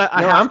 Yeah. So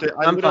I have to.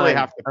 I literally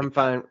have to.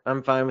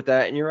 I'm fine with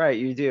that. And you're right.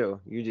 You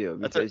do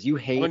because you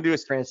hate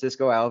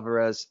Francisco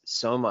Alvarez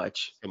so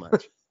much.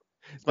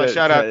 My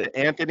shout out to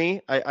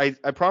Anthony. I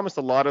promised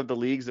a lot of the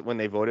leagues that when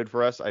they voted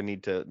for us, I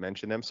need to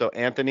mention them. So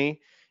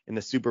Anthony in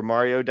the Super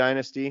Mario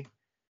Dynasty,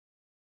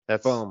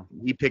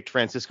 he picked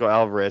Francisco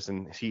Alvarez,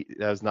 and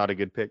that was not a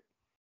good pick.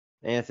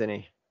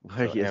 Anthony, what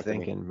are you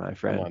thinking, my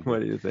friend?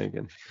 What are you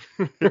thinking?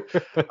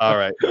 All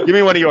right, give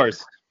me one of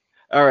yours.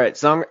 All right,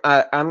 so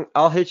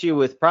I'll hit you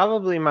with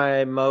probably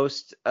my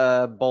most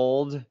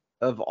bold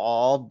of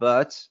all,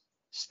 but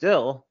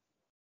still,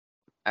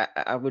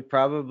 I would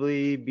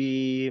probably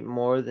be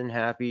more than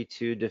happy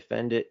to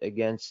defend it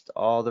against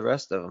all the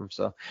rest of them.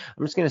 So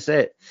I'm just gonna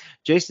say it.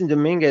 Jason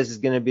Dominguez is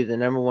gonna be the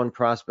 #1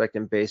 prospect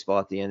in baseball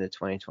at the end of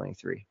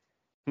 2023.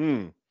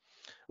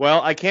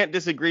 Well, I can't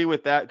disagree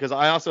with that because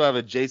I also have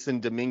a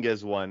Jason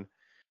Dominguez one,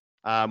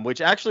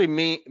 which actually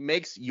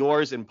makes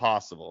yours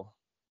impossible.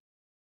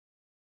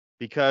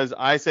 Because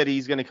I said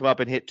he's going to come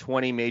up and hit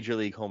 20 major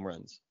league home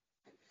runs.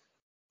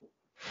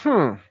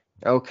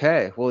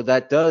 Okay. Well,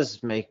 that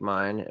does make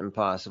mine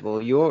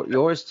impossible.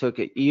 Yours took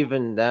it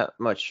even that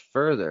much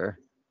further.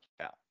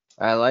 Yeah.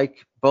 I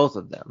like both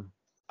of them.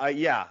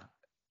 Yeah.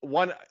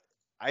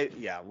 I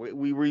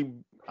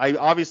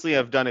obviously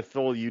have done a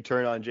full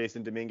U-turn on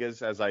Jason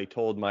Dominguez as I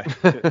told my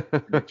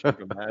prediction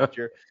from last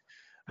year.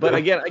 But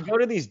again, I go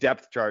to these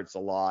depth charts a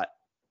lot.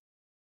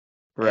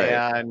 Right.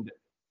 And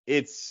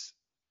it's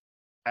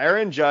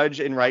Aaron Judge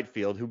in right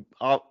field, who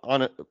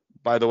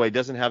by the way,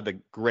 doesn't have the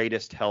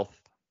greatest health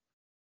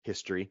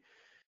history.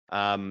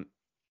 And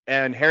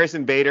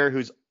Harrison Bader,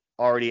 who's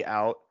already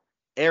out.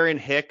 Aaron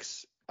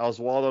Hicks,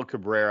 Oswaldo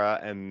Cabrera,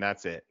 and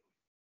that's it.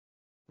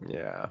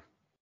 Yeah.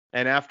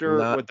 And after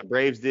what the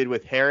Braves did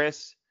with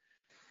Harris,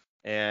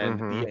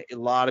 and a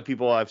lot of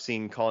people I've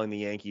seen calling the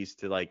Yankees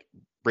to like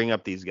bring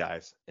up these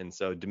guys. And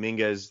so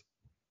Dominguez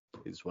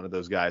is one of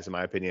those guys, in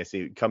my opinion. I see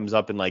it comes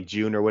up in like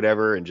June or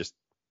whatever, and just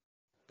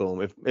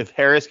boom. If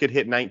Harris could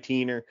hit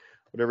 19 or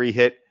whatever he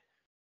hit,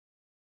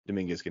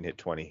 Dominguez can hit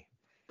 20.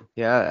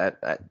 Yeah,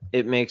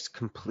 it makes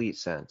complete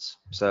sense.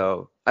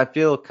 So I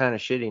feel kind of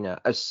shitty now.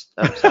 I'm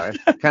sorry,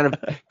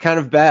 kind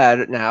of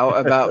bad now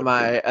about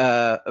my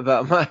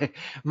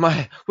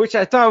which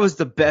I thought was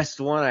the best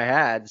one I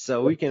had.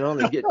 So we can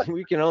only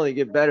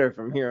get better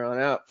from here on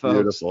out, folks.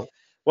 Beautiful.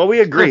 Well,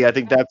 we agree. I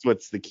think that's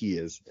what's the key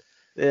is.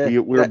 Yeah,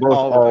 We're that both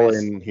all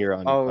always, in here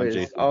on always,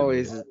 Jason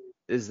always Dominguez.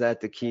 is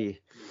that the key?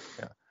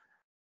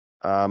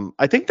 Yeah.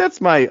 I think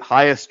that's my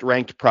highest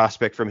ranked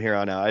prospect from here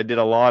on out. I did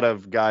a lot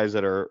of guys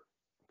that are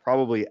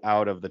probably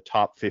out of the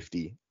top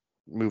 50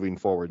 moving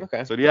forward.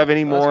 Okay, So do you have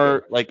any well, that's good.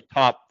 more like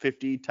top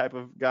 50 type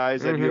of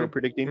guys that you are Mhm,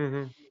 predicting?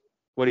 mhm.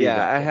 What do you Yeah,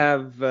 got I for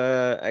me?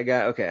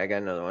 have. I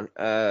got another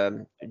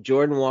one.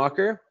 Jordan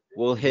Walker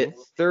will Mhm. hit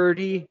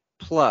 30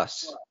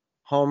 plus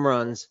home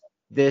runs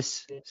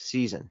this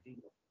season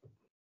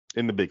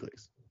In the big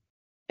leagues.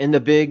 in the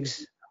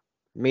bigs,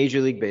 Major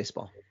League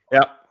Baseball.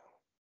 Yeah.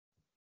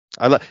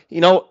 I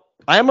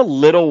am a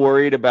little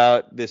worried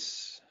about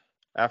this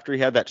after he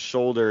had that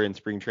shoulder in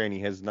spring training.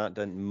 He has not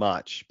done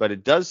much, but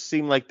it does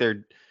seem like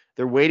they're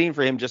waiting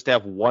for him just to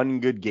have one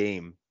good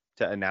game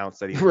to announce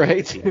that he's made the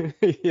Right? team.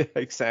 Yeah,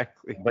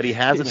 exactly. But he He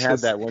hasn't had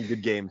just that one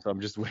good game, so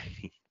I'm just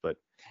waiting. But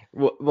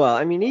well,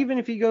 I mean, even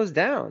if he goes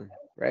down,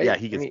 yeah, right?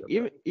 he I gets mean, stuff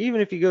done.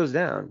 even if he goes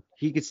down,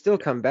 he could still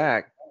Yeah, come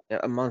back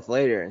a month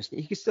later and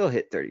he could still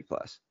hit 30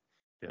 plus.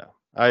 yeah,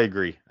 I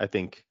agree. I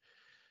think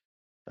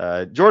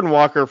Jordan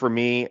Walker for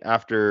me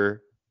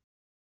after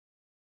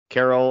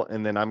Carroll,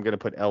 and then I'm gonna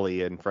put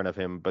Ellie in front of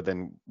him. But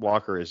then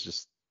Walker is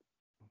just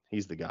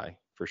he's the guy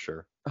for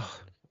sure. Oh,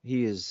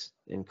 he is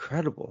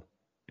incredible.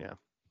 Yeah.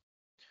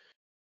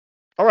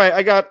 All right,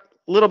 I got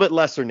a little bit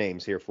lesser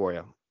names here for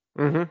you.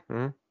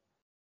 Mm-hmm.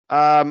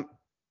 Um,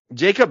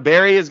 Jacob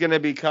Berry is going to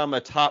become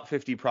a top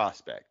 50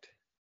 prospect.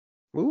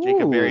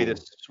 Jacob Berry, the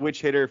Ooh.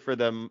 switch hitter for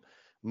the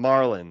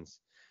Marlins.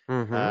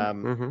 Mm-hmm.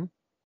 Um, Mm-hmm.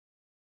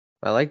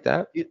 I like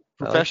that. I like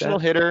Professional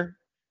that. hitter.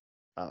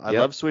 I Yep.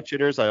 love switch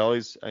hitters. I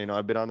always,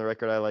 I've been on the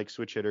record. I like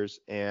switch hitters,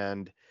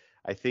 and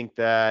I think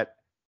that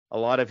a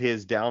lot of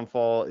his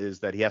downfall is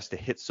that he has to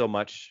hit so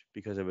much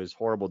because of his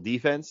horrible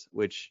defense,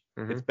 which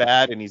Mm-hmm. it's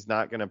bad, and he's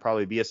not going to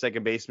probably be a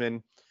second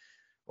baseman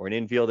or an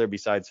infielder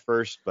besides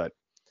first. But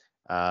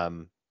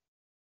um,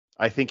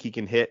 I think he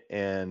can hit,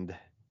 and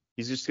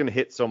he's just going to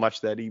hit so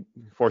much that he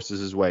forces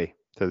his way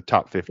to the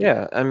top 50.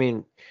 Yeah. I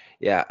mean,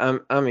 yeah.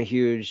 I'm a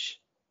huge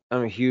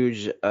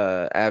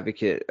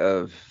advocate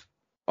of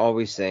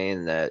always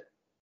saying that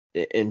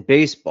in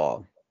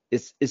baseball,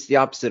 it's the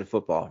opposite of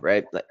football,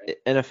 right? Like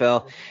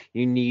NFL,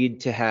 you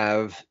need to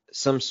have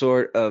some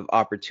sort of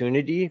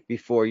opportunity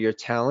before your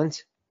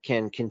talent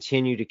can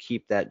continue to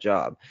keep that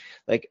job.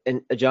 Like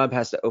a job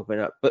has to open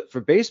up. But for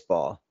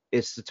baseball,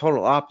 it's the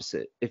total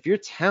opposite. If your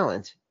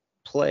talent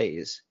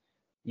plays,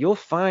 you'll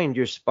find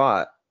your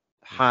spot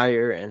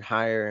higher and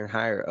higher and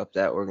higher up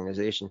that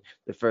organization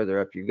the further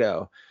up you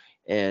go.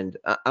 And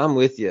I'm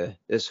with you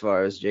as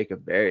far as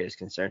Jacob Berry is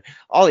concerned.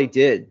 All he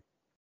did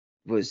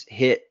was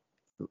hit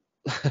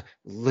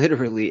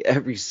literally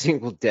every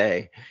single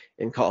day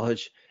in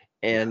college.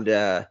 Yeah.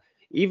 And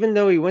even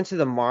though he went to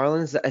the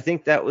Marlins, I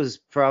think that was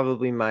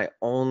probably my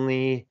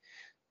only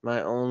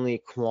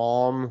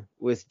qualm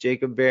with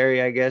Jacob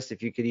Berry, I guess,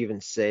 if you could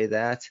even say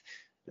that,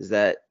 is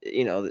that the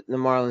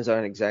Marlins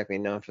aren't exactly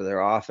known for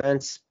their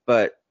offense,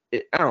 but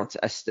I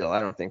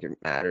don't think it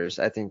matters.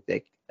 I think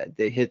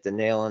they hit the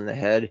nail on the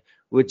head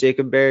with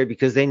Jacob Berry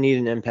because they need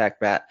an impact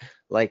bat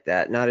like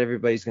that. Not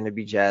everybody's going to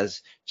be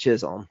Jazz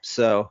Chisholm,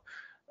 so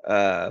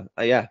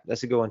yeah,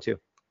 that's a good one too.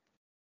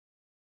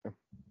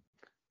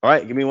 All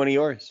right, give me one of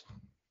yours.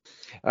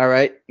 All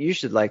right, you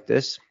should like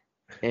this,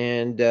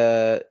 and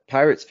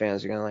Pirates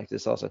fans are gonna like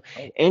this also.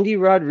 Oh. Andy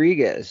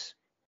Rodriguez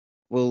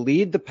will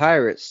lead the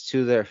Pirates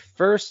to their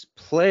first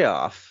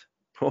playoff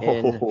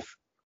in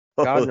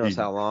God knows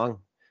how long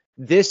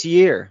this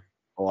year.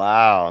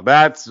 Wow,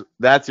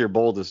 that's your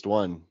boldest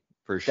one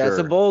for That's a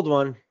sure. bold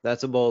one.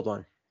 That's a bold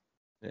one.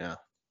 Yeah.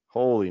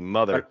 Holy But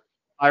mother.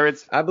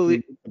 Pirates I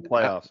believe lead the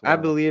playoffs. I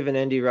Wow. believe in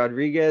Andy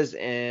Rodriguez,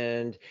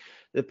 and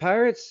the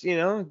Pirates.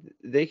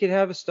 They could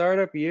have a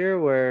startup year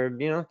where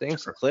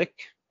things Sure. click,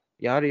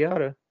 yada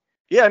yada.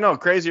 Yeah, no,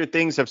 crazier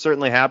things have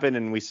certainly happened,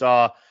 and we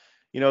saw,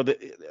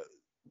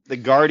 the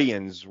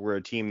Guardians were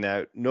a team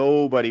that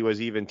nobody was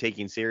even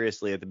taking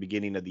seriously at the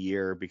beginning of the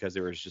year because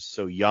they were just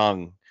so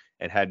young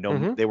and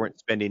Mm-hmm. they weren't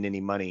spending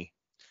any money.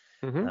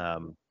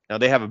 Mm-hmm. Now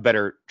they have a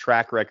better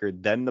track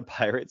record than the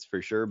Pirates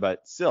for sure,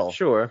 but still,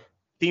 Sure.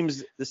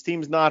 this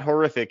team's not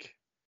horrific.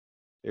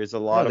 There's a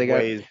No, lot they of got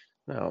ways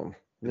no,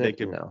 they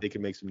could no. they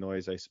could make some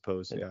noise, I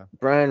suppose. Yeah.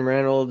 Brian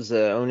Reynolds,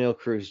 O'Neal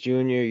Cruz Jr.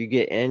 You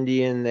get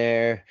Andy in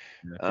there.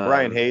 Yeah.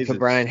 Brian Hayes,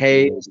 Brian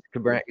Hayes,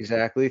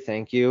 exactly.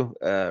 Thank you.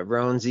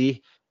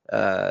 Ronzi.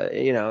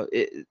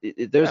 There's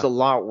yeah, a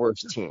lot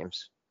worse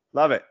teams.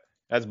 love it.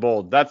 That's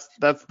bold. That's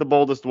the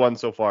boldest one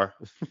so far.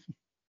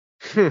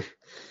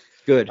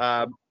 Good.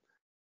 Um,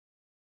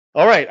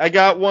 all right, I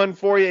got one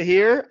for you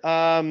here.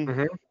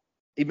 Mm-hmm.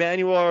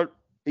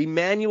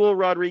 Emmanuel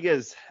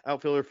Rodriguez,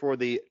 outfielder for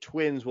the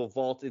Twins, will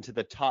vault into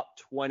the top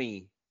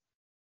 20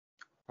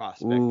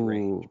 prospect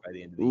range by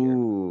the end of the year.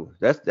 Ooh,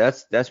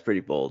 that's pretty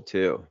bold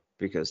too,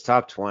 because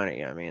top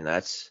 20. I mean,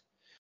 that's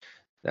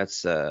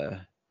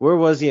where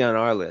was he on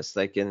our list?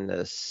 Like in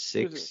the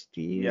 60s?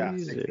 Yeah,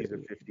 60s or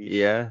 50s.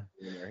 Yeah.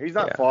 He's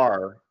not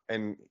far,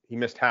 and he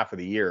missed half of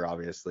the year,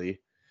 obviously.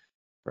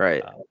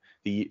 Right.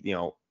 He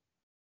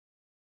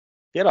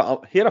had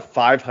a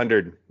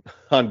 500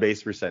 on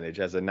base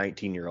percentage as a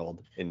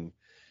 19-year-old in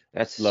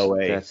low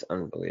A. That's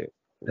unbelievable.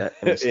 That,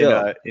 I mean,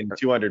 still in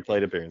 200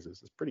 plate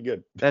appearances. It's pretty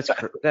good.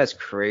 That's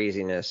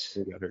craziness.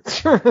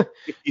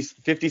 He's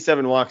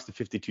 57 walks to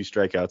 52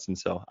 strikeouts, and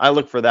so I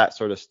look for that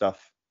sort of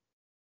stuff.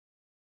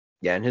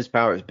 Yeah, and his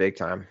power is big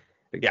time.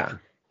 Big time.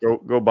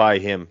 Go buy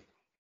him.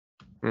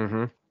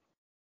 Mm-hmm.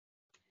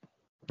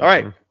 All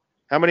right.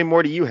 How many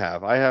more do you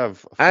have? I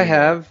have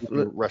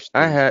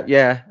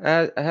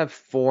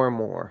 4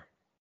 more.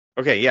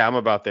 Okay, yeah, I'm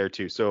about there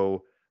too.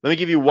 So let me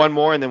give you one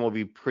more, and then we'll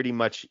be pretty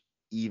much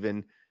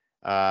even.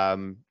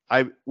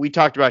 We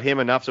talked about him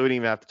enough, so we didn't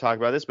even have to talk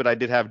about this. But I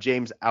did have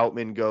James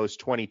Outman goes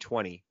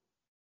 2020.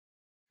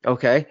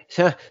 Okay,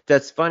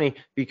 that's funny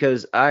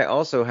because I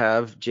also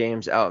have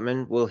James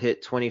Outman will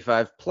hit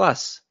 25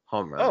 plus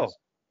home runs. Oh,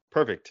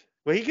 perfect.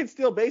 Well, he can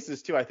steal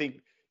bases too. I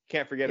think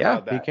can't forget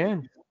about that. Yeah, he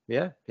can.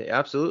 Yeah, he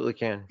absolutely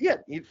can. Yeah,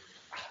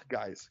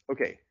 guys.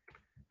 Okay.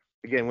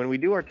 Again, when we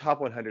do our top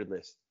 100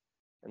 list,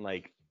 and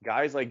like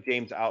guys like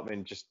James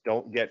Outman just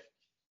don't get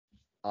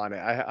on it.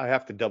 I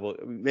have to double.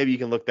 Maybe you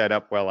can look that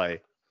up while I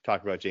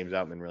talk about James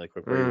Outman really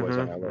quick, where he was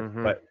on our list.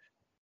 But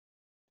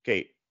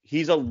okay,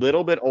 he's a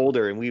little bit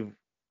older, and we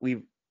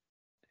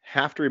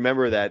have to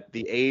remember that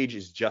the age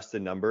is just a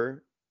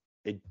number.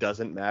 It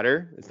doesn't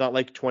matter. It's not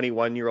like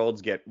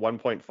 21-year-olds get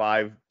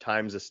 1.5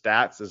 times the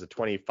stats as a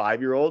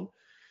 25-year-old.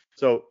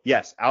 So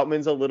yes,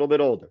 Outman's a little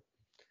bit older.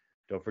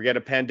 Don't forget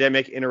a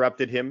pandemic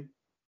interrupted him.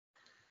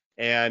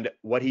 And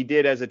what he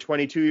did as a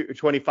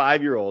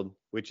 25-year-old,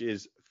 which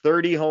is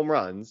 30 home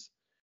runs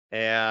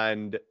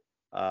and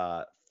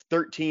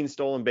 13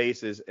 stolen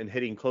bases and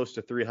hitting close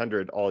to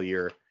 300 all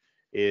year,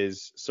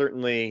 is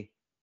certainly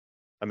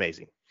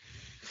amazing.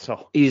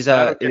 So he's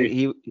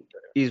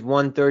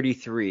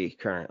 133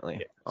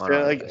 currently on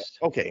our list.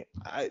 Okay,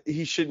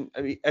 he shouldn't.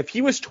 I mean, if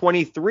he was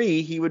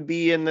 23, he would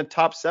be in the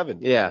top 7.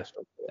 Yeah,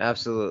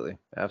 absolutely.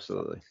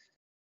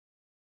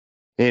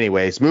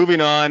 Anyways, moving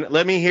on.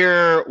 Let me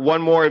hear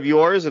one more of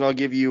yours, and I'll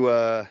give you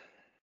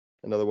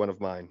another one of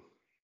mine.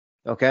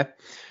 Okay.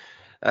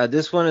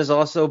 This one is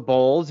also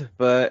bold,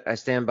 but I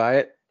stand by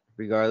it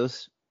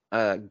regardless.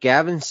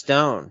 Gavin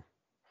Stone,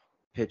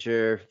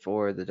 pitcher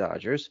for the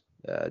Dodgers,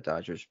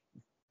 Dodgers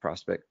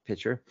prospect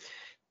pitcher,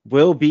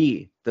 will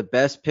be the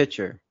best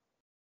pitcher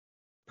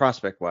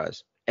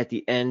prospect-wise at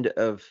the end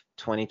of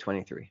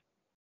 2023.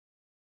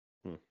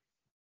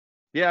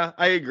 Yeah,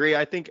 I agree.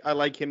 I think I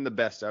like him the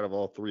best out of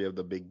all three of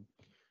the big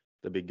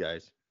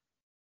guys.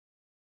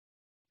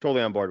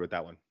 Totally on board with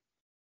that one.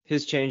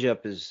 His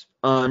changeup is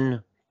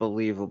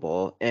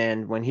unbelievable,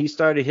 and when he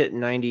started hitting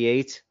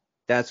 98,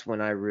 that's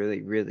when I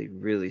really, really,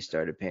 really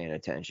started paying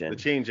attention. The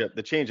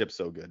changeup's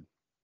so good.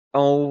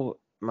 Oh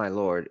my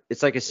Lord,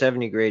 it's like a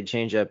 70 grade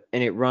changeup,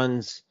 and it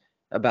runs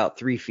about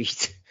 3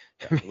 feet.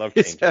 Yeah, I love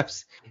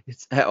changeups.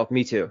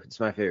 Me too. It's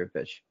my favorite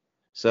pitch.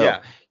 So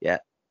yeah.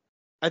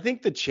 I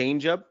think the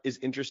changeup is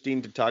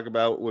interesting to talk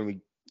about when we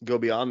go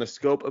beyond the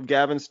scope of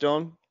Gavin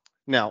Stone.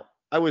 Now,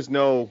 I was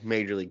no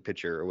major league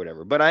pitcher or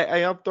whatever, but I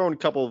have thrown a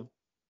couple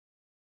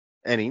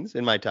innings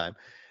in my time.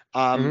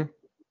 And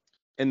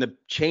the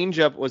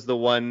changeup was the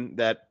one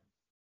that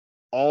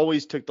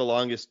always took the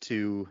longest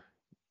to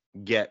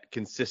get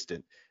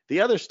consistent.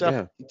 The other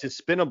stuff, to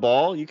spin a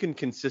ball, you can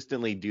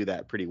consistently do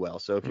that pretty well.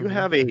 So if you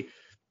have a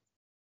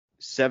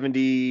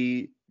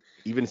 70,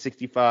 even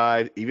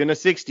 65, even a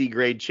 60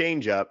 grade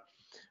changeup,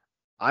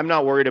 I'm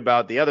not worried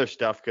about the other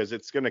stuff because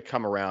it's going to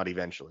come around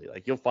eventually.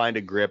 Like you'll find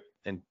a grip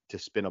and to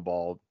spin a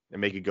ball and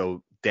make it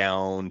go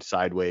down,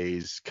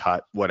 sideways,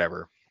 cut,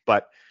 whatever.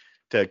 But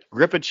to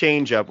grip a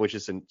changeup, which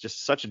is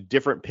just such a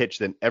different pitch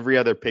than every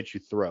other pitch you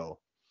throw,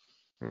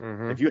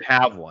 if you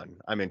have one,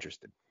 I'm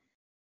interested.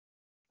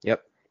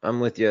 Yep, I'm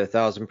with you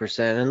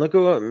 1,000%. And look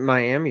at what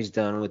Miami's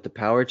done with the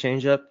power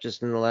changeup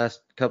just in the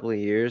last couple of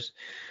years.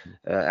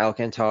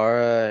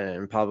 Alcantara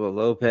and Pablo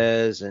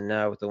Lopez, and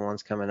now with the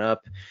ones coming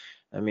up.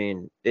 I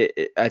mean,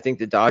 I think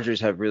the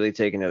Dodgers have really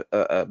taken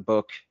a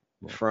book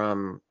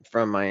from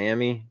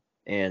Miami,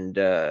 and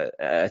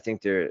I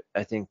think they're.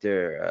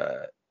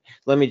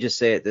 Let me just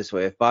say it this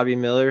way: if Bobby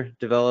Miller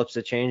develops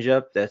a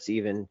changeup that's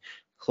even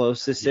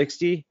close to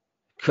 60,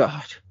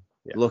 God,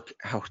 look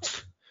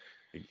out.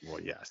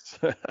 Well, yes.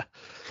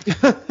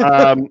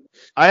 I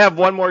have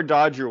one more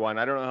Dodger one.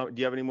 I don't know. Do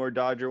you have any more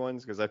Dodger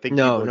ones? Because I think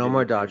no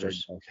more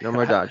Dodgers. No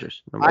more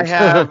Dodgers.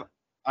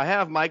 I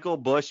have Michael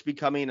Busch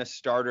becoming a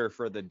starter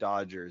for the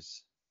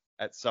Dodgers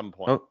at some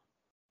point. Oh,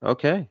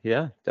 okay.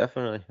 Yeah,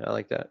 definitely. I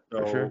like that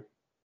for sure.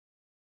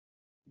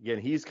 Again,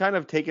 he's kind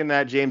of taken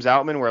that James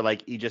Outman where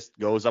like he just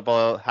goes up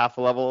a half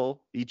a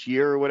level each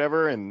year or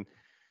whatever, and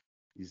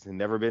he's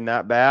never been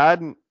that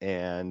bad.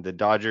 And the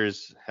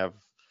Dodgers have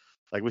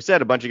like we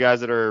said, a bunch of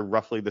guys that are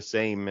roughly the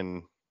same,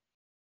 and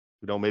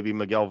maybe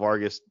Miguel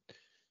Vargas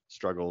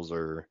struggles,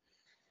 or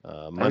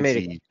I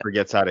made Muncy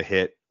forgets how to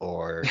hit,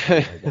 or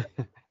a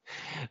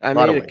I a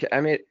lot of made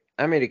ways.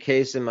 I made a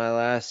case in my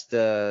last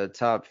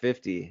top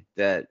 50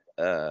 that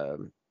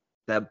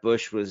that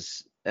Bush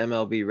was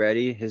MLB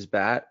ready, his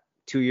bat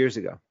 2 years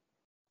ago.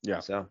 Yeah,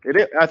 So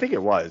I think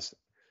it was.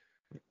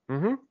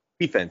 hmm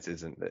Defense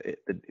isn't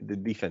the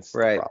defense is the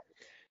right. problem.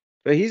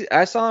 But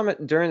I saw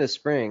him during the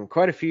spring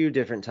quite a few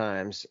different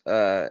times,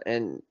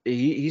 and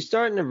he's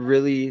starting to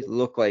really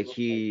look like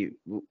he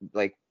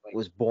like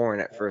was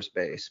born at first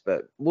base.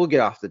 But we'll get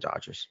off the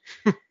Dodgers.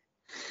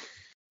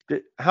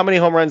 How many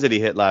home runs did he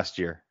hit last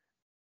year?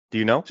 Do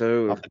you know?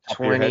 So Off the top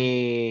of your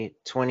head?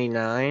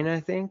 29, I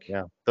think.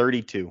 Yeah,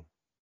 32.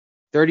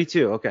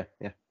 32. Okay.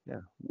 Yeah.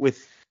 Yeah,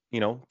 with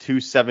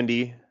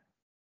 270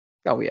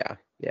 Oh yeah.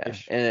 Yeah.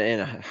 ish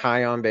And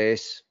high on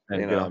base.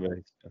 and good on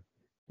base.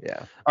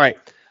 Yeah. All right.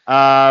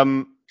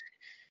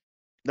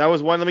 That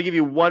was one. Let me give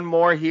you one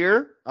more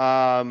here.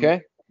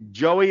 Okay.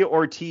 Joey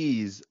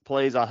Ortiz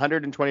plays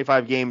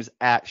 125 games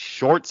at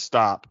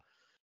shortstop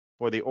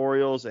for the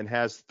Orioles and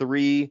has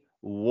 3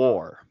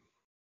 WAR.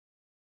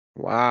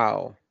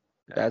 Wow.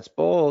 That's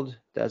bold.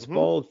 That's Mhm.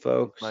 bold,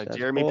 folks. My That's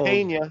Jeremy bold.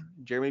 Pena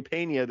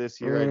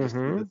this year. I just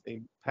did the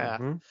same path.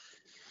 Mm-hmm.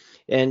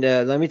 And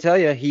let me tell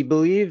you, he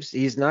believes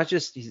he's not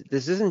just.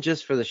 This isn't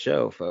just for the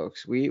show,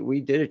 folks.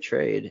 We did a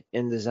trade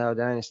in the Zhao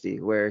Dynasty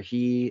where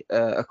he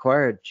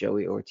acquired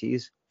Joey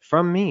Ortiz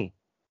from me.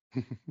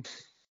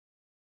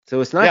 So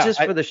it's not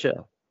just for the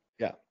show.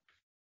 Yeah.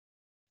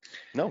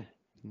 No.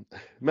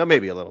 Well,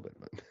 maybe a little bit.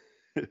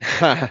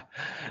 But.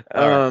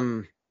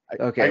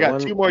 Okay. I got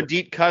 2 more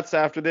deep cuts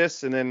after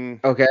this, and then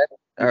okay.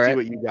 All right. see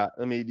what you got.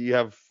 Do you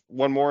have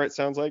one more? It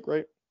sounds like,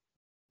 right?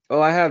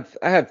 Oh, I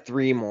have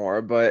 3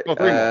 more, but 3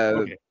 more.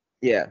 Okay.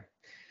 Yeah.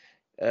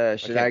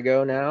 Should I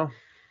go now?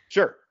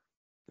 Sure.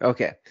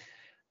 Okay.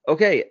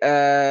 Okay.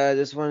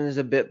 This one is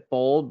a bit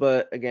bold,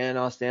 but again,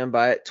 I'll stand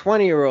by it.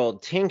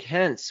 20-year-old Tink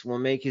Hence will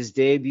make his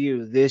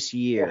debut this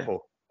year.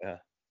 Oh, yeah.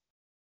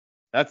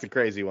 That's a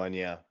crazy one,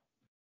 yeah.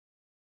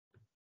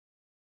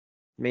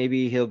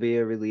 Maybe he'll be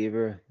a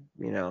reliever,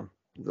 the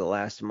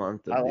last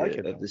month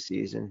of the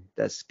season.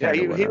 That's kind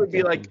of what he I'm would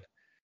be thinking.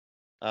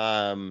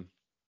 Like,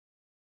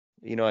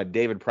 a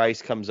David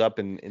Price comes up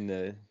in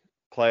the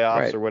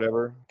playoffs or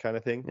whatever kind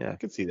of thing. Yeah. I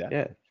could see that.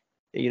 Yeah.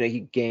 He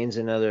gains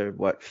another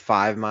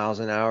 5 miles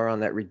an hour on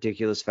that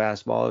ridiculous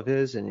fastball of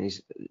his, and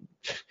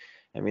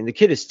the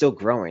kid is still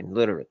growing,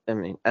 literally.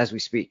 As we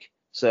speak.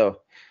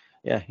 So,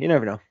 yeah, you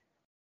never know.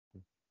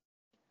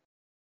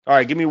 All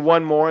right, give me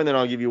one more, and then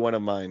I'll give you one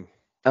of mine.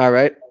 All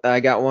right, I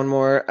got one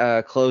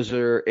more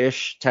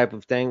closer-ish type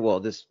of thing. Well,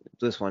 this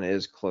one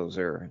is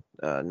closer,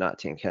 not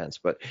Tink Hence,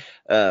 but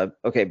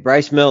okay,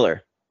 Bryce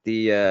Miller,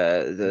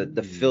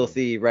 the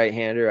filthy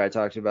right-hander I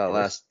talked about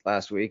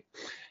last week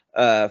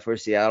for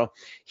Seattle.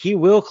 He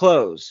will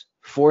close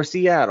for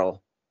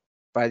Seattle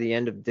by the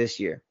end of this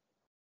year.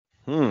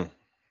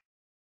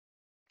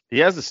 He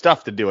has the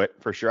stuff to do it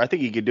for sure. I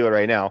think he could do it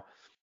right now.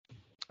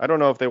 I don't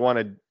know if they want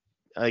to.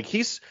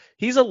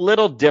 He's a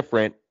little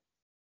different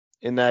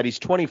in that he's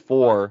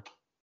 24,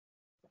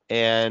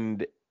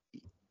 and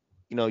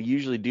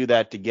usually do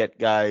that to get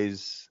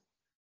guys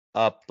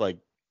up, like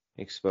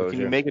exposure. Can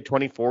you make a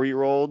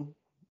 24-year-old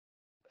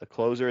a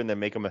closer and then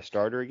make him a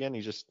starter again?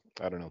 He's just,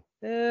 I don't know.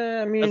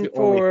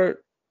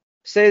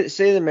 Say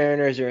the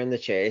Mariners are in the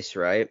chase,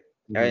 right?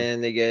 Mm-hmm.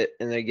 And they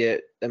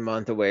get a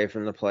month away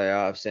from the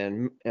playoffs,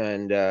 and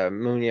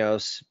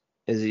Munoz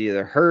is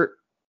either hurt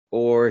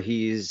or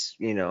he's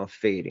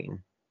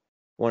fading.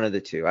 One of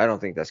the two. I don't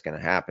think that's going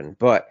to happen.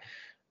 But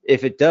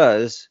if it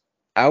does,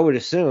 I would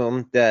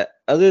assume that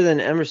other than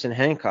Emerson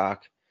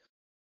Hancock,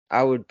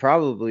 I would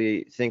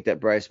probably think that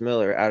Bryce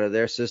Miller out of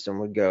their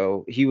system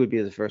he would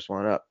be the first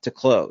one up to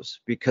close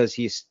because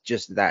he's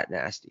just that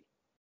nasty.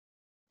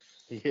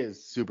 He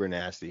is super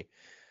nasty.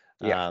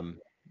 Yeah.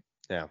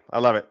 Yeah, I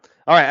love it.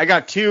 All right, I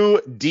got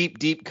 2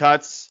 deep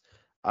cuts.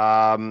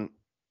 See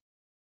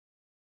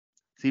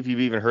if you've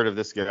even heard of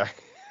this guy.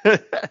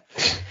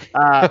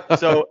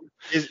 So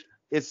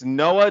it's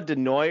Noah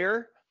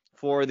Denoyer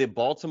for the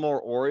Baltimore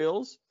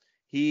Orioles.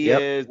 He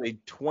is a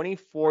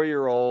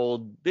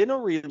 24-year-old, been a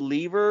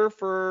reliever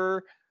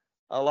for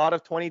a lot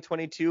of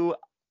 2022,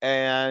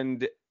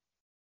 and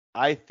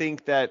I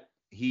think that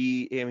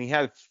he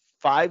had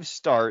 5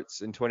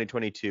 starts in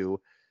 2022,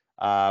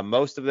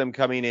 most of them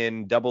coming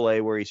in Double-A,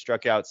 where he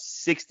struck out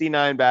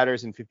 69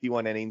 batters in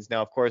 51 innings.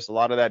 Now, of course, a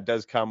lot of that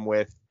does come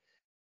with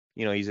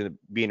he's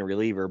being a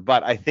reliever,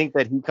 but I think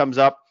that he comes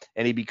up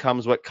and he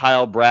becomes what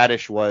Kyle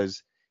Bradish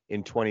was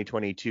in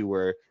 2022,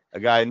 where a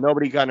guy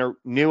nobody kind of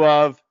knew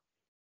of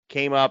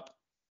came up,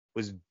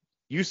 was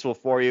useful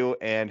for you,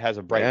 and has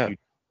a bright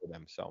future for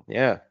them. So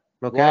okay, a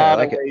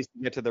lot of ways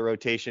to get to the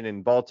rotation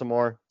in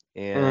Baltimore,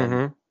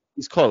 and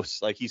he's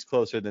close. Like, he's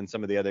closer than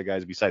some of the other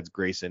guys besides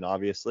Grayson,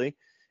 obviously,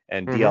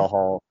 and DL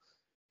Hall,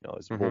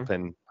 is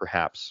bullpen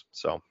perhaps.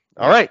 So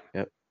all right.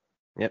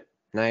 Yep.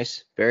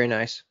 Nice. Very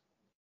nice.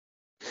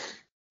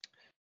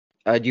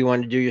 Do you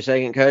want to do your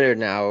second cut or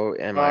now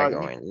am I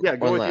going? Yeah,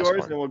 go One with last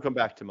yours, one. and we'll come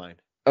back to mine.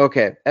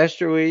 Okay,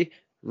 Esther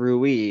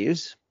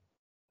Ruiz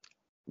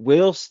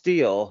will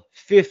steal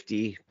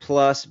 50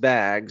 plus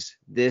bags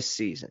this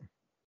season.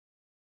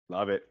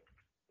 Love it.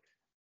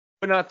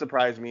 Would not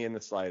surprise me in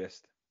the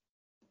slightest.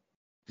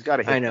 He's got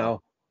to hit.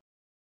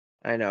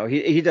 I know.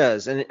 He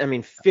does. And I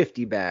mean,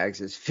 50 bags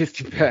is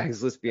 50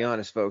 bags, let's be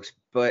honest, folks.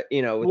 But,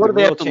 with what the do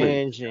they rule have to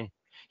change.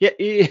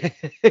 Yeah,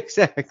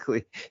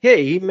 exactly.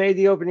 Hey, he made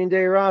the opening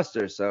day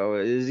roster, so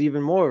it is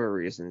even more of a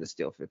reason to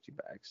steal 50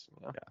 bags.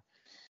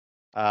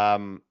 Yeah.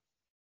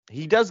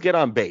 He does get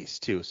on base,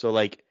 too. So,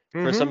 like,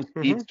 for some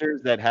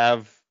speedsters that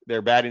have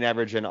their batting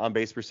average and on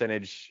base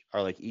percentage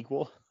are, like,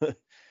 equal,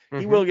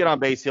 he will get on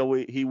base.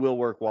 He will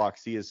work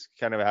walks. He is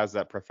kind of has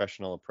that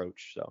professional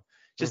approach. So,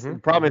 just the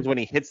problem is when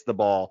he hits the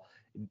ball,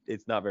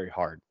 it's not very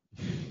hard.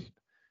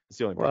 It's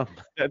the only problem.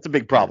 That's a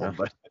big problem,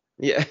 but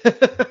yeah.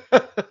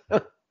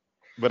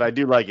 But I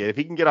do like it. If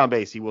he can get on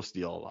base, he will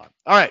steal a lot.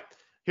 All right,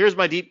 here's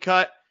my deep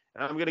cut.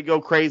 I'm gonna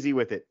go crazy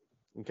with it.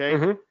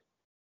 Okay.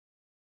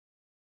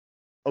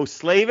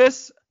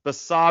 Osleivis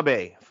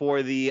Basabe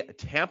for the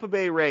Tampa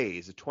Bay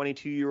Rays, a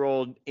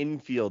 22-year-old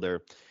infielder,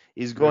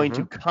 is going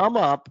to come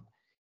up.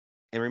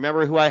 And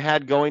remember who I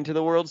had going to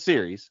the World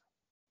Series?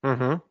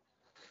 The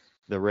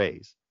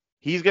Rays.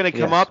 He's going to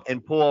come up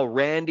and pull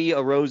Randy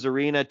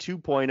Arozarena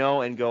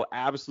 2.0 and go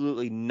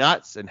absolutely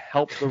nuts and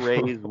help the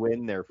Rays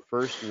win their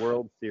first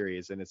World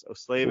Series. And it's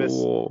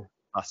Osleivis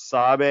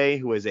Basabe,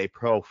 who is a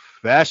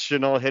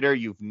professional hitter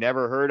you've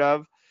never heard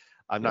of.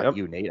 I'm not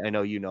you, Nate. I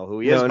know you know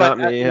who he is, but not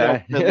me.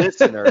 The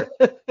listener.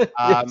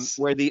 Yes.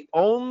 Where the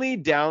only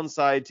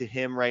downside to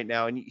him right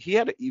now, and he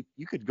had, you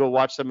could go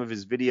watch some of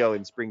his video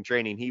in spring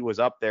training. He was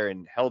up there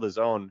and held his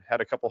own,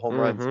 had a couple home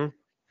runs.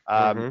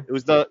 It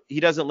was he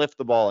doesn't lift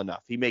the ball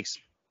enough. He makes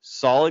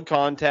solid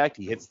contact.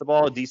 He hits the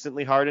ball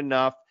decently hard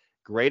enough.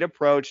 Great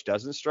approach.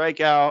 Doesn't strike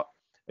out.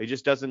 He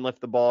just doesn't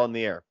lift the ball in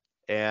the air.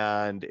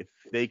 And if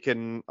they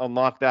can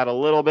unlock that a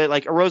little bit,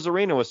 like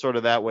Arozarena was sort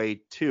of that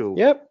way too.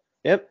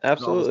 Yep,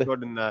 absolutely. All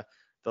of a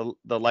sudden,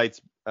 the lights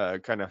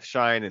kind of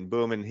shine and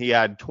boom, and he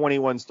had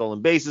 21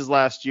 stolen bases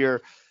last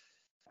year.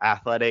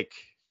 Athletic,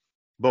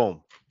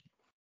 boom.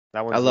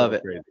 That one's I love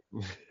it. Crazy.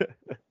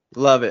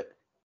 Love it.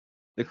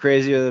 The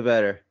crazier the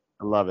better.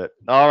 I love it.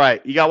 All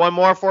right, you got one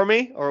more for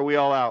me, or are we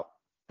all out?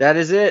 That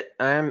is it.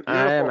 I am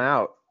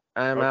out.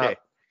 I am out.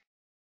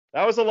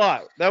 That was a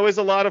lot. That was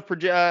a lot of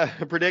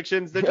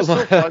predictions. They're just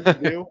so fun to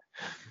do.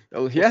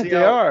 They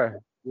are.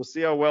 We'll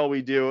see how well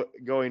we do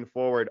going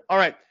forward. All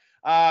right.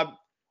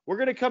 We're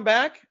going to come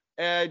back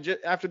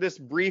after this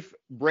brief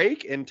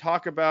break and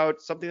talk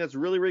about something that's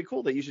really, really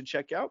cool that you should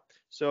check out.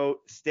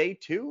 So stay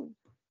tuned.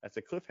 That's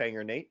a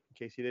cliffhanger, Nate,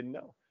 in case you didn't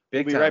know.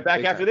 We'll be right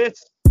back after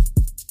this.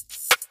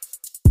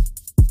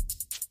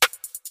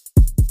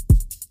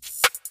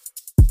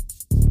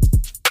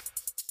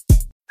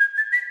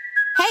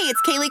 Hey,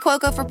 it's Kaylee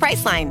Cuoco for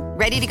Priceline.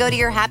 Ready to go to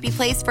your happy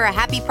place for a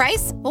happy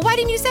price? Well, why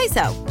didn't you say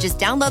so? Just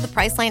download the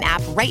Priceline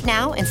app right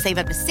now and save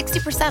up to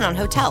 60% on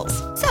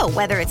hotels. So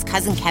whether it's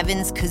Cousin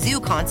Kevin's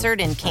Kazoo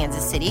Concert in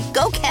Kansas City,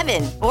 go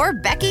Kevin, or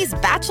Becky's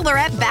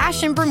Bachelorette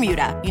Bash in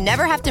Bermuda, you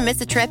never have to miss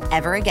a trip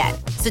ever again.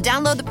 So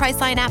download the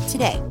Priceline app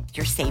today.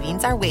 Your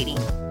savings are waiting.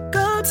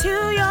 Go to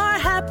your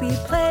happy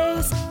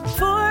place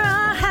for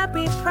a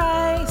happy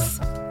price.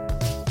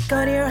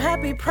 Go to your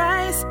happy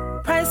price,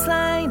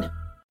 Priceline.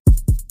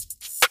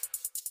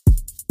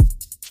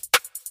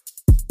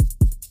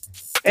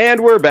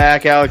 And we're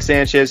back. Alex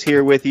Sanchez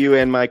here with you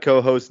and my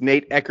co-host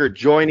Nate Eckert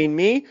joining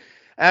me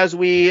as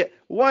we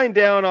wind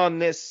down on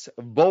this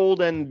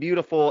bold and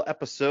beautiful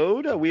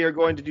episode. We are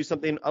going to do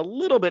something a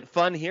little bit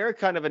fun here,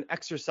 kind of an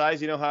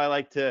exercise. You know how I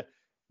like to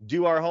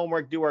do our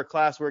homework, do our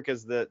classwork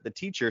as the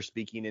teacher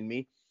speaking in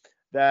me,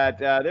 that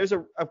there's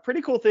a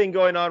pretty cool thing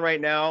going on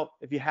right now.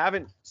 If you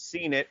haven't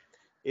seen it,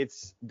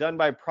 it's done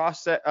by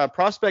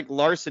Prospect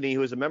Larceny,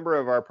 who is a member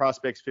of our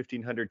Prospects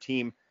 1500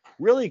 team.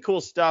 Really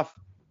cool stuff.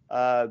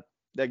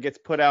 That gets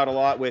put out a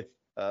lot with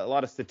a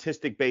lot of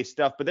statistic-based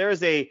stuff. But there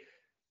is a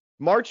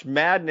March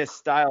Madness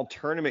style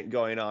tournament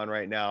going on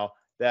right now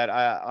that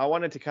I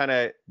wanted to kind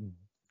of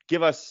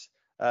give us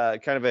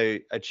kind of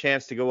a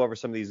chance to go over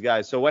some of these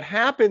guys. So what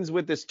happens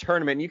with this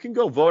tournament, you can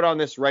go vote on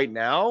this right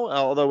now,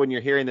 although when you're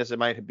hearing this, it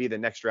might be the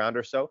next round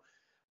or so.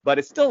 But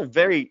it's still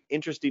very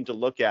interesting to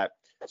look at.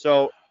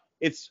 So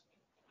it's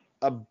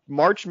a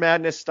March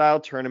Madness style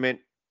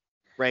tournament,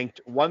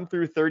 ranked 1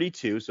 through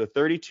 32. So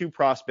 32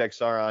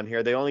 prospects are on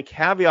here. The only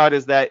caveat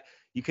is that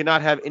you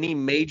cannot have any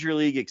major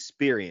league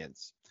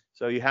experience.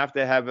 So you have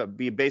to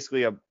be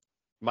basically a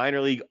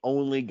minor league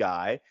only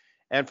guy.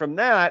 And from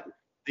that,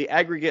 the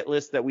aggregate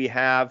list that we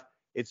have,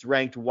 it's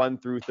ranked 1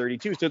 through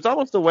 32. So it's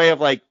almost a way of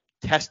like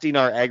testing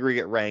our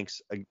aggregate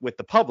ranks with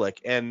the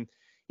public. And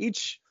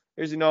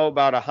there's,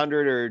 about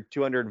 100 or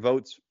 200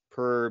 votes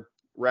per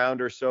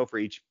round or so for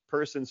each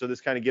person. So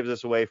this kind of gives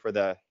us a way for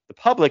the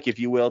public, if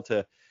you will,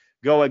 to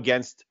go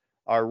against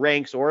our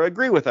ranks or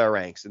agree with our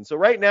ranks. And so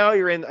right now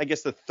you're in, I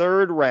guess, the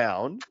third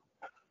round.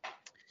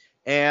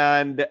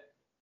 And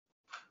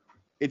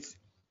it's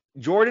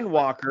Jordan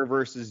Walker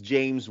versus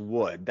James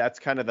Wood. That's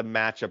kind of the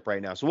matchup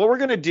right now. So what we're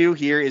going to do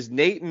here is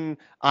Nate and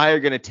I are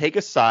going to take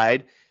a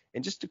side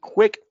and just a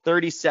quick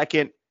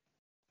 30-second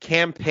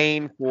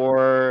campaign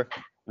for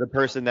the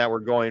person that we're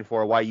going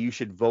for, why you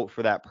should vote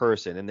for that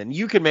person. And then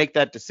you can make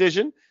that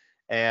decision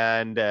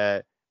and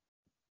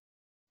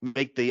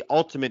make the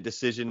ultimate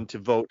decision to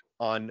vote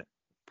on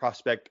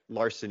Prospect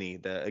Larceny.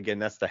 Again,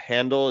 that's the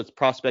handle. It's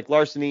Prospect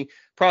Larceny.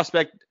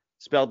 Prospect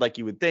spelled like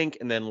you would think,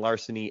 and then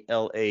Larceny,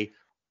 LARCENY.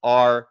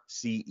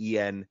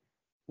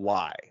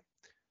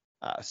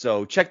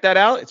 So check that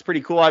out. It's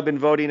pretty cool. I've been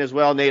voting as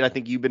well. Nate, I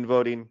think you've been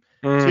voting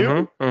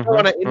too. I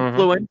want to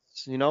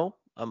influence,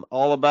 I'm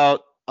all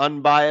about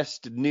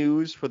unbiased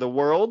news for the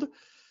world.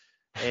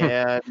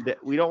 And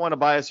we don't want to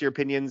bias your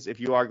opinions if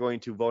you are going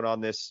to vote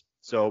on this.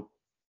 So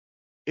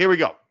here we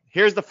go.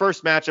 Here's the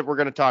first matchup we're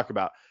going to talk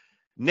about.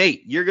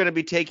 Nate, you're going to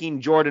be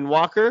taking Jordan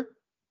Walker.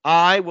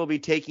 I will be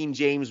taking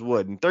James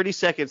Wood. In 30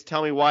 seconds,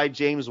 tell me why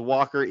James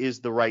Walker is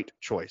the right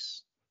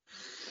choice.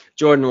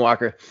 Jordan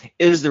Walker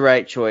is the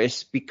right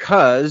choice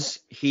because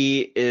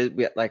he is,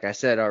 like I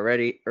said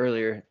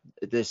earlier,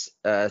 this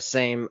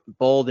same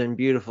bold and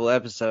beautiful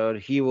episode,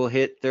 he will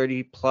hit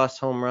 30-plus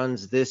home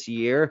runs this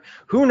year.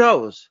 Who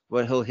knows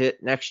what he'll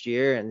hit next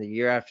year and the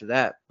year after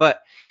that.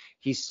 But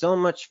he's so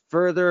much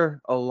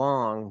further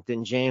along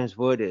than James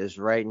Wood is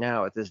right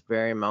now at this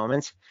very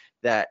moment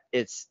that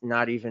it's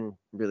not even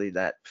really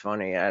that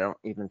funny. I don't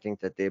even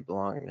think that they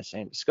belong in the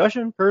same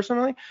discussion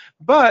personally.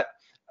 But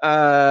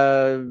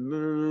yeah,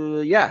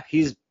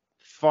 he's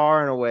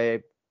far and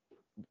away.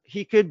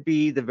 He could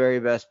be the very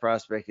best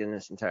prospect in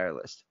this entire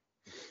list.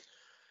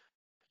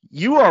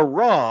 You are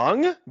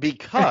wrong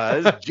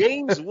because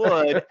James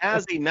Wood,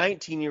 as a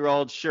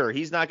 19-year-old, sure,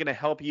 he's not going to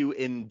help you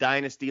in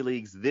dynasty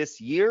leagues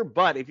this year.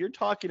 But if you're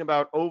talking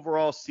about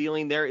overall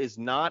ceiling, there is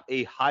not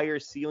a higher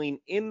ceiling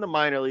in the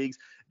minor leagues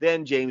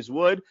than James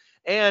Wood.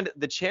 And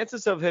the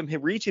chances of him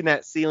reaching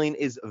that ceiling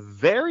is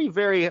very,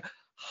 very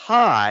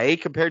high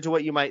compared to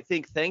what you might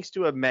think, thanks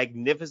to a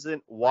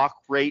magnificent walk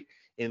rate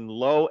in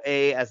low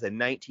A as a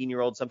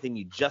 19-year-old, something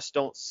you just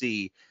don't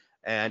see.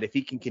 And if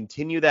he can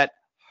continue that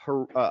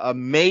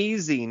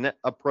amazing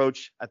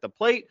approach at the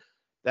plate,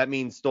 that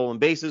means stolen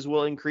bases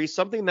will increase,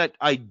 something that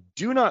I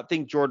do not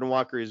think Jordan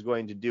Walker is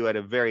going to do at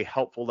a very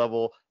helpful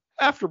level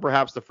after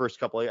perhaps the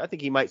first couple. I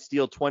think he might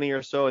steal 20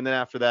 or so, and then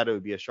after that it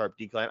would be a sharp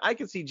decline. I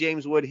can see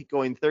James Wood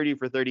going 30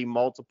 for 30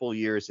 multiple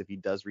years if he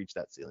does reach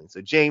that ceiling.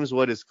 So James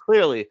Wood is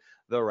clearly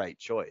the right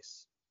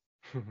choice.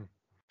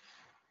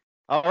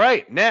 All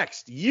right,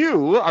 next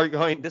you are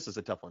going. This is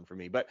a tough one for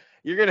me, but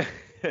you're gonna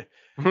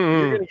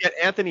get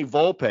Anthony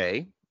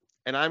Volpe.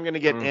 And I'm going to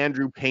get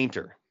Andrew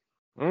Painter.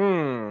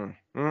 So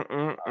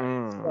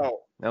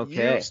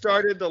okay. You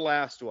started the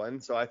last one,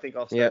 so I think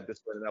I'll start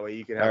this one. That way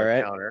you can have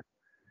a counter.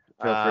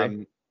 Feel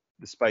free.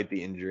 Despite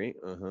the injury.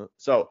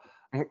 So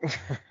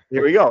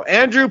here we go.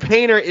 Andrew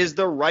Painter is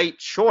the right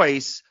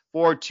choice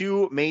for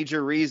two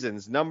major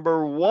reasons.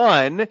 Number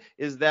one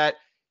is that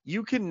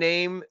you can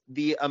name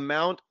the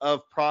amount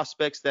of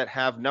prospects that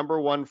have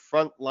number one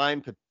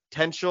frontline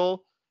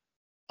potential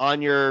on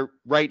your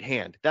right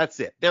hand. That's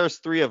it. There's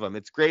three of them.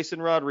 It's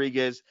Grayson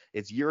Rodriguez,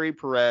 it's Yuri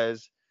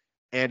Perez,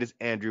 and it's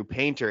Andrew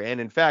Painter.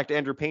 And in fact,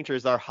 Andrew Painter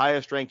is our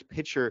highest ranked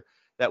pitcher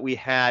that we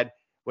had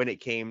when it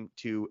came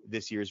to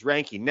this year's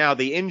ranking. Now,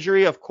 the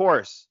injury, of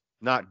course,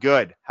 not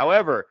good.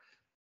 However,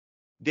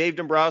 Dave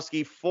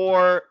Dombrowski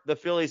for the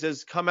Phillies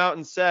has come out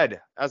and said,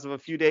 as of a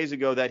few days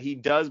ago, that he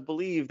does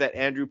believe that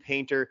Andrew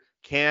Painter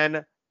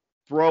can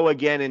throw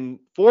again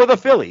for the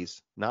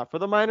Phillies, not for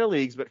the minor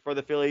leagues, but for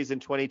the Phillies in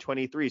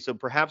 2023. So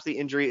perhaps the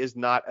injury is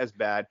not as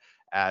bad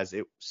as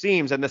it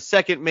seems. And the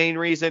second main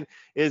reason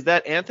is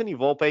that Anthony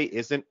Volpe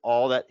isn't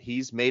all that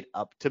he's made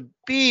up to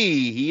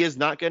be. He is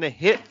not going to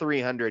hit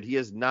 300. He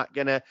is not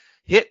going to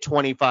hit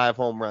 25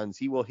 home runs.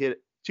 He will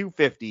hit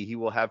 250. He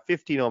will have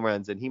 15 home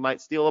runs, and he might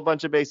steal a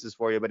bunch of bases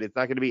for you, but it's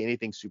not going to be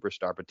anything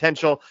superstar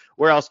potential.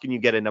 Where else can you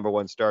get a number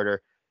one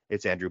starter?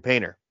 It's Andrew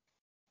Painter.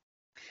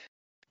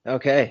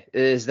 Okay,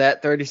 is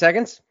that 30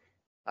 seconds?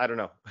 I don't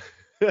know.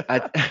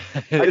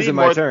 Is it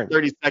my turn?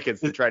 30 seconds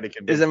to try to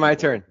convince. Is it my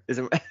turn?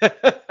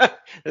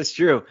 That's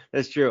true.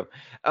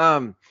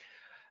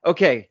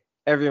 Okay,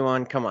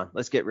 everyone, come on,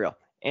 let's get real.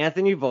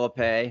 Anthony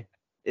Volpe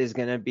is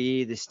going to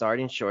be the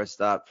starting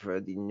shortstop for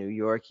the New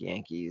York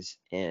Yankees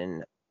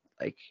in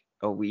like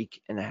a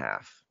week and a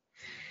half.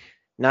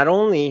 Not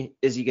only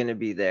is he going to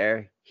be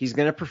there, he's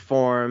going to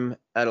perform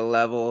at a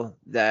level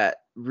that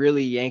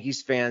really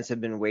Yankees fans have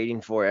been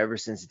waiting for ever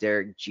since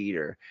Derek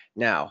Jeter.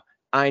 Now,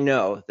 I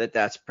know that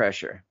that's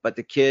pressure, but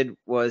the kid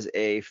was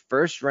a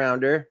first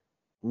rounder.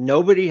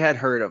 Nobody had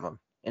heard of him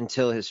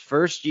until his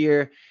first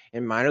year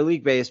in minor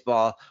league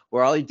baseball,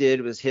 where all he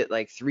did was hit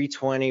like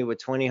 320 with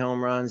 20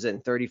 home runs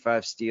and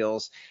 35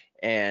 steals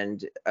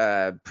and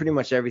pretty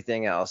much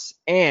everything else.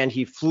 And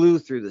he flew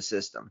through the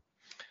system.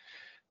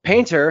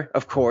 Painter,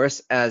 of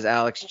course, as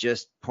Alex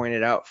just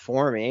pointed out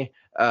for me,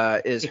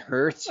 is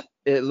hurt.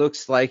 It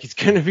looks like it's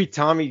going to be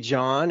Tommy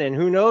John, and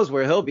who knows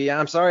where he'll be.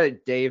 I'm sorry,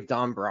 Dave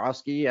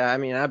Dombrowski. I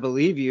mean, I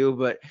believe you,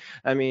 but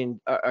I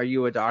mean, are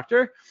you a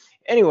doctor?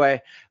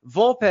 Anyway,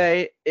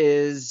 Volpe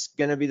is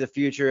going to be the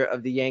future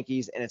of the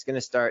Yankees, and it's going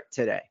to start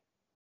today.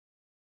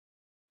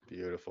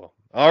 Beautiful.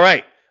 All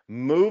right,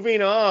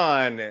 moving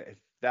on. If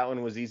that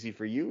one was easy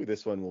for you,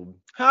 this one will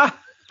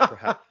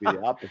perhaps be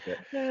the opposite.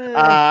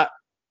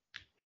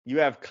 You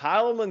have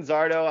Kyle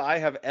Manzardo. I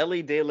have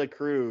Elly De La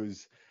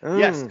Cruz.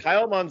 Yes,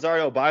 Kyle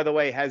Manzardo, by the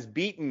way, has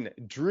beaten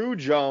Drew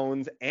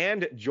Jones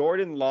and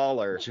Jordan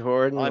Lawler his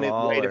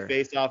way to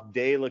face off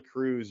De La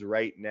Cruz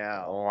right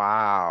now.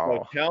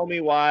 Wow. So tell me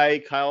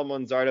why Kyle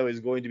Manzardo is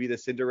going to be the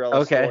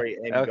Cinderella story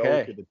and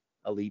go to the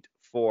Elite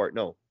Four.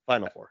 No,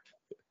 Final Four.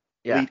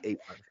 Yeah. Elite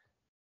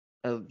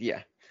 8.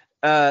 Yeah.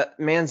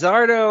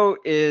 Manzardo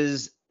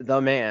is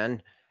the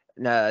man.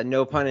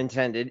 No pun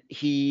intended.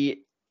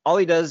 All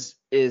he does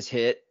is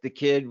hit. The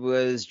kid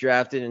was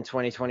drafted in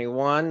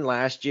 2021.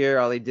 Last year,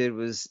 all he did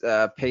was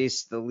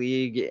pace the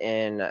league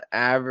in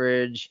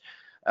average,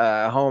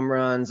 home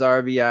runs,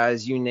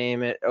 RBIs, you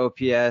name it,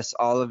 OPS,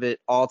 all of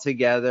it all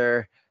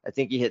together. I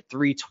think he hit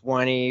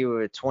 320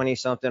 with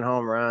 20-something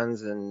home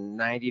runs and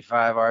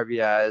 95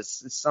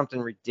 RBIs. It's something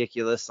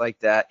ridiculous like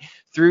that.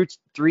 Through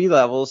 3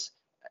 levels,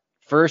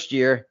 first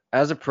year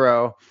as a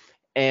pro,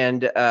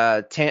 and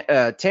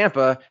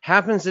Tampa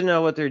happens to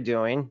know what they're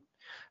doing.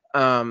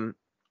 And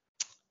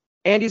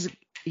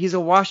he's a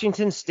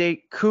Washington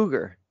State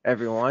Cougar,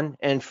 everyone.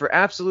 And for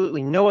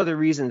absolutely no other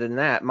reason than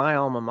that, my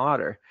alma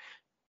mater,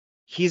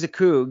 he's a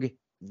Coug.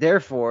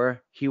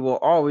 Therefore, he will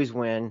always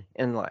win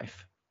in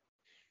life.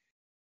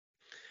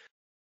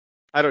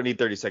 I don't need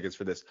 30 seconds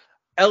for this.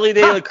 Elly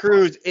De La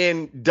Cruz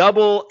in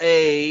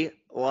Double-A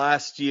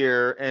last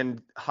year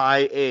and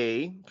High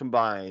A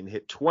combined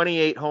hit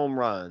 28 home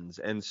runs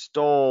and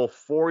stole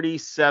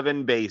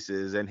 47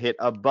 bases and hit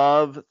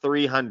above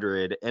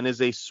 300 and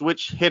is a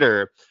switch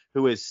hitter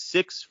who is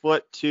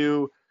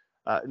 6'2",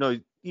 no,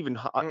 even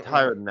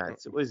higher than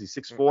that. So what is he,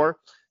 6'4",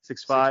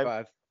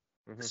 6'5"?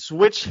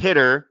 Switch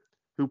hitter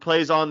who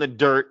plays on the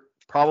dirt,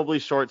 probably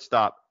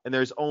shortstop. And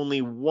there's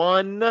only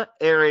one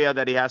area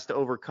that he has to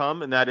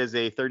overcome, and that is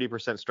a 30%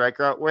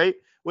 strikeout rate,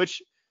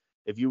 which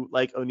if you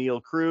like O'Neal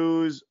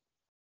Cruz,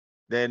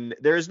 then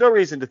there is no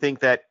reason to think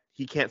that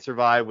he can't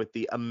survive with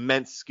the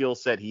immense skill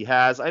set he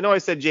has. I know I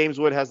said James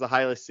Wood has the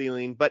highest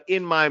ceiling, but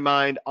in my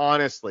mind,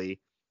 honestly,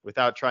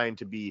 without trying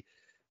to be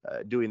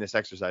doing this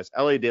exercise,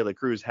 Elly De La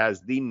Cruz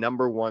has the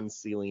number 1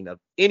 ceiling of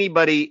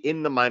anybody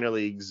in the minor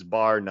leagues,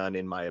 bar none,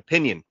 in my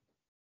opinion.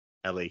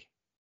 Elly.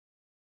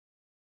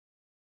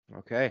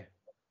 Okay.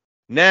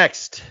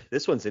 Next,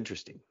 this one's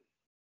interesting.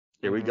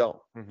 Here we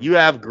go. You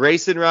have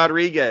Grayson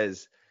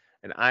Rodriguez,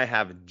 and I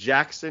have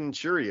Jackson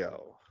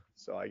Chourio.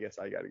 So I guess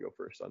I got to go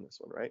first on this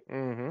one, right?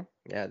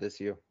 Yeah, this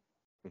you.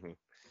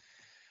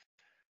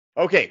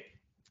 Okay.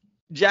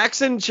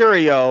 Jackson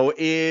Chourio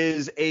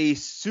is a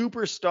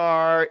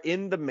superstar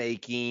in the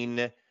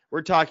making.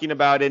 We're talking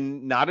about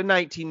not a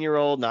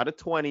 19-year-old, not a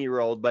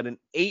 20-year-old, but an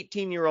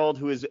 18-year-old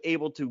who is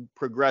able to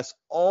progress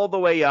all the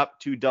way up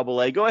to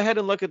Double-A. Go ahead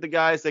and look at the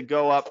guys that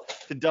go up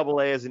to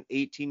Double-A as an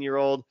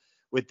 18-year-old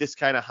with this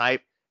kind of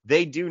hype.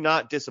 They do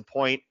not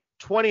disappoint.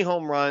 20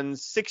 home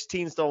runs,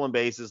 16 stolen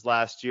bases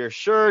last year.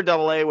 Sure,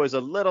 Double-A was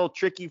a little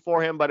tricky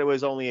for him, but it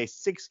was only a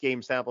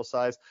 6-game sample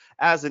size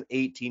as an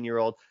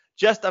 18-year-old.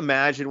 Just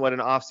imagine what an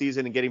offseason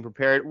and getting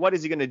prepared. What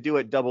is he going to do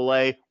at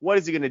Double-A? What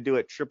is he going to do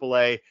at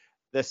Triple-A?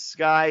 The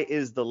sky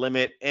is the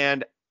limit.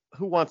 And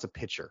who wants a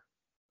pitcher?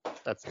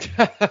 That's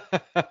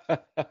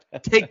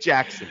take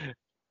Jackson.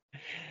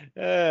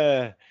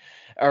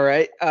 All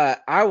right.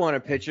 I want a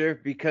pitcher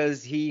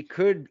because he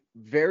could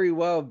very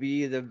well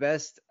be the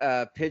best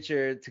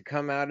pitcher to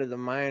come out of the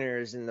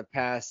minors in the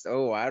past,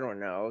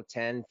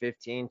 10,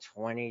 15,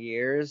 20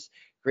 years.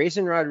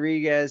 Grayson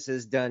Rodriguez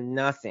has done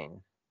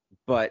nothing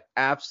but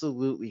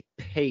absolutely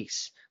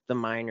pace the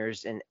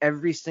minors in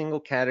every single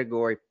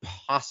category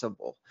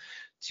possible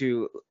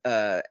to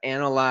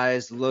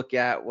analyze, look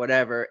at,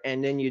 whatever.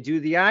 And then you do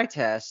the eye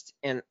test,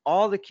 and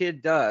all the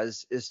kid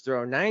does is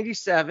throw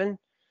 97,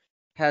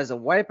 has a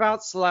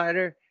wipeout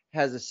slider,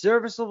 has a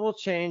serviceable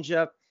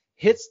changeup,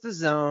 hits the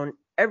zone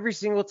every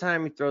single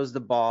time he throws the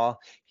ball.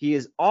 He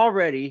is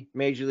already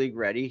major league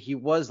ready. He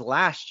was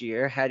last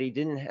year had he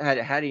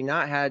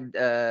not had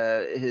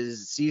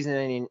his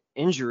season-ending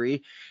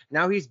injury.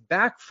 Now he's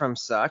back from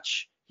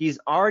such. He's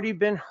already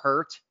been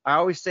hurt. I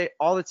always say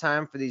all the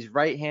time for these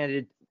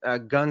right-handed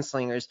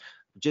gunslingers,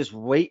 just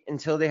wait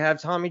until they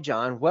have Tommy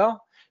John.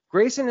 Well,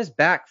 Grayson is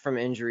back from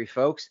injury,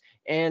 folks,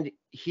 and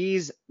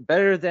he's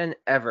better than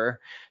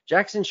ever.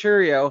 Jackson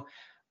Chourio,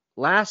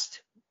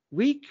 last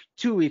week,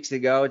 2 weeks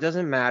ago, it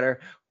doesn't matter,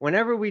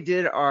 whenever we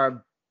did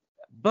our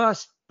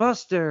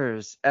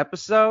Busters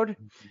episode,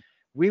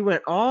 we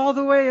went all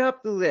the way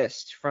up the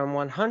list from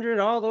 100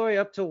 all the way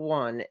up to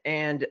 1.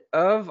 And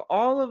of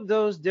all of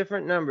those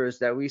different numbers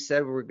that we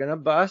said were going to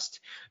bust,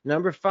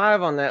 number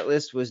 5 on that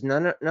list was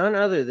none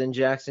other than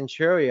Jackson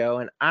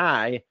Chourio. And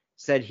I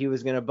said he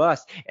was going to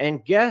bust.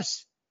 And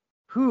guess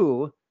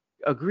who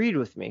agreed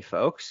with me,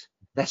 folks?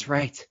 That's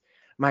right.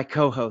 My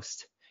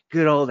co-host,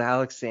 good old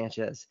Alex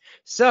Sanchez.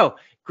 So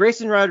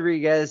Grayson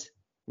Rodriguez,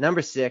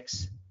 number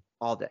 6,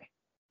 all day.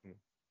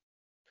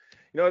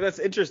 That's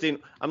interesting.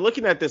 I'm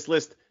looking at this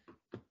list.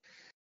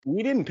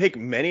 We didn't pick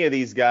many of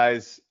these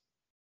guys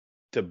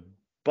to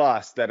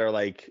bust that are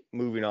like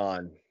moving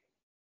on.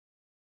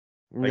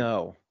 Like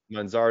No.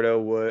 Manzardo,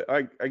 Wood.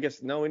 I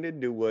guess no, we didn't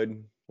do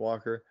Wood,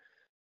 Walker.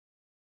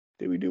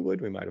 Did we do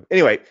Wood? We might have.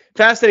 Anyway,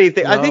 fascinating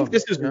thing. I think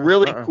this is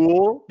really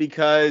cool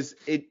because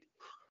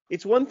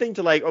it's one thing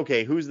to like,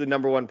 okay, who's the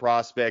number one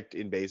prospect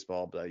in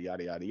baseball? Blah,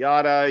 yada yada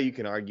yada. You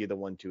can argue the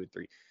 1, 2, and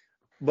 3.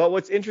 But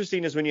what's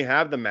interesting is when you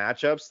have the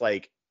matchups,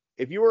 like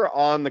if you were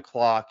on the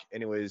clock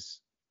and it was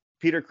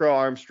Peter Crow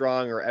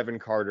Armstrong or Evan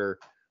Carter,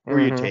 who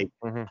you take?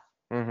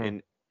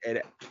 And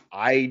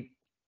I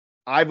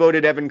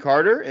voted Evan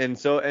Carter,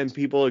 and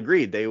people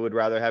agreed they would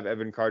rather have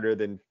Evan Carter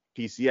than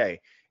PCA.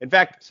 In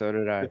fact, so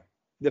did I.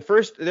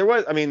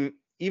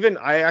 Even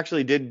I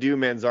actually did do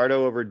Manzardo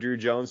over Drew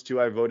Jones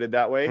too. I voted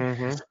that way.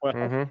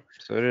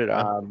 So did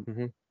I.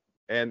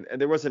 And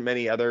there wasn't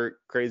many other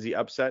crazy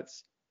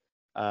upsets.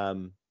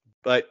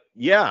 But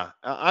yeah,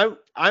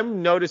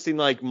 I'm noticing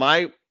like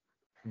my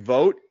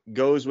vote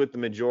goes with the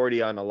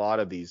majority on a lot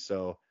of these.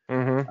 So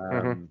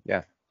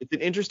yeah, it's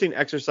an interesting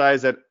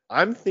exercise that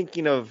I'm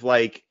thinking of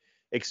like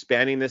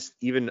expanding this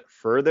even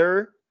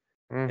further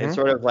and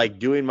sort of like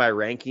doing my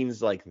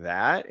rankings like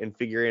that and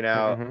figuring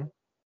out,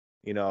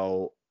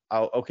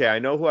 okay, I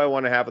know who I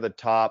want to have at the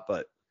top,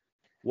 but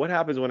what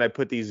happens when I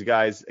put these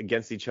guys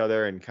against each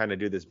other and kind of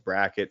do this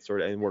bracket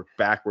sort of and work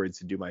backwards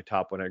to do my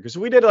top 100? Because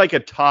we did like a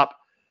top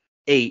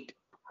 8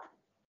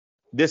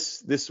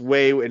 this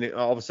way, and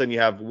all of a sudden you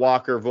have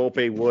Walker,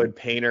 Volpe, Wood,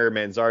 Painter,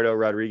 Manzardo,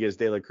 Rodriguez,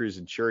 De La Cruz,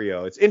 and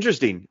Chourio. It's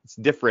interesting. It's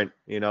different,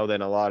 than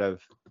a lot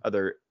of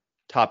other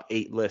top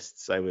 8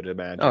 lists, I would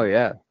imagine. Oh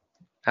yeah,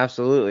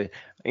 absolutely.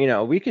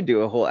 We could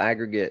do a whole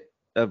aggregate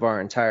of our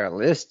entire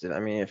list. I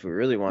mean, if we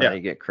really wanted to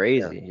get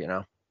crazy,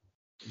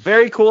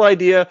 Very cool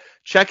idea.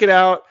 Check it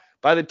out.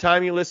 By the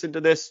time you listen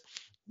to this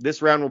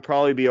round will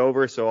probably be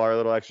over, so our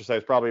little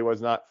exercise probably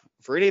was not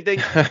for anything.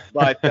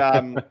 But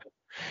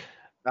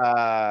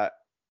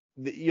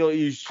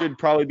you should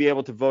probably be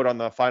able to vote on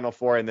the final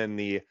 4, and then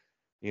the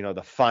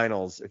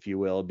finals, if you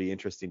will, be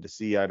interesting to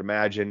see. I'd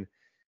imagine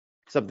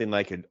something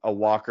like a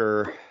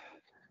Walker,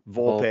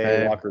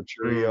 Volpe. Walker,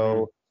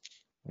 Chourio.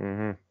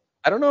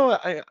 I don't know.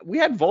 We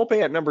had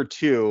Volpe at number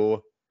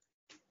 2.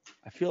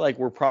 I feel like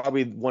we're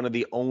probably one of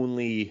the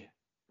only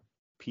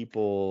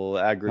people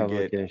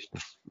aggregate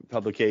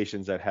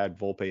publications that had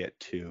Volpe at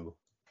 2.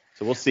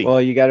 So we'll see.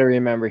 Well, you got to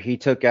remember he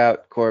took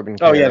out Corbin.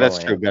 Oh yeah, that's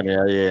true.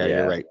 Yeah,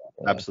 you're right.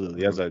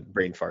 Absolutely. That was a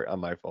brain fart on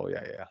my fault.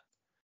 Yeah.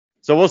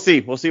 So we'll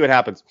see. We'll see what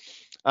happens.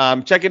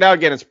 Check it out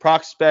again. It's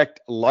Prospect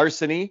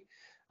Larceny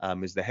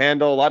is the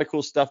handle. A lot of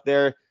cool stuff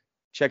there.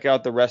 Check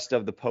out the rest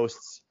of the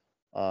posts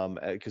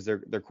because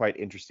they're quite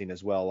interesting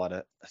as well. A lot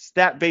of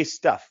stat-based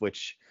stuff,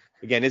 which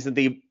again isn't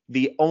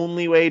the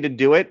only way to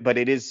do it, but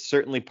it is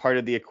certainly part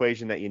of the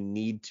equation that you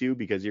need to,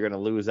 because you're going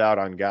to lose out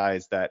on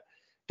guys that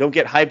don't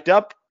get hyped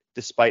up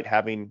despite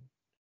having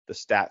the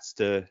stats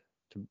to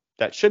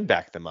that should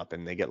back them up,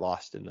 and they get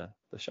lost in the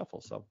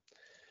shuffle. So,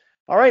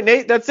 all right,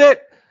 Nate, that's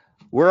it.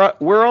 We're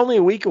only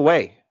a week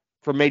away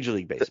from Major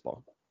League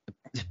Baseball.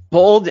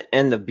 Bold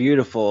and the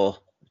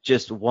beautiful,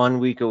 just 1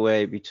 week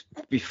away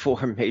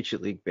before Major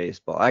League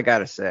Baseball. I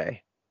gotta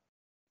say,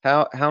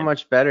 how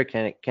much better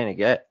can it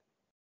get?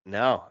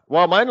 No.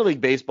 Well, minor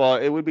league baseball,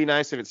 it would be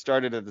nice if it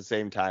started at the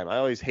same time. I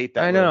always hate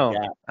that. I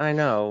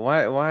know.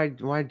 Why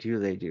do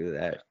they do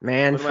that?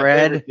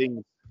 Manfred.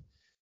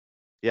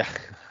 Yeah.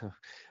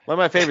 One of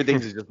my favorite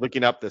things is just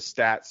looking up the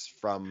stats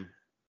from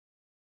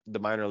the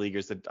minor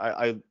leaguers. That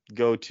I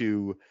go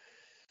to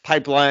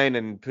Pipeline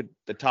and put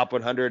the top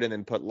 100 and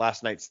then put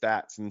last night's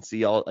stats and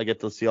I get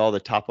to see all the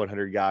top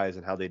 100 guys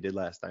and how they did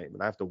last night. And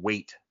I have to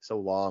wait so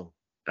long.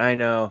 I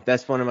know.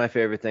 That's one of my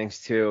favorite things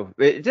too.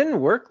 It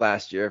didn't work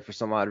last year for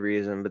some odd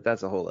reason, but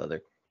that's a whole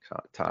other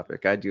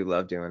topic. I do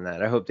love doing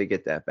that. I hope they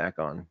get that back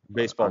on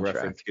Baseball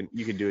Reference.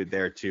 You can do it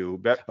there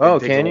too.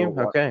 Can you?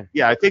 Okay.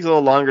 Yeah, it takes a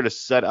little longer to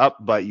set up,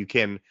 but you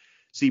can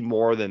see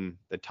more than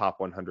the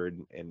top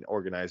 100 and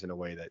organize in a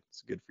way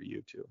that's good for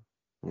you too.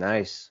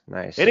 Nice.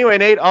 Anyway,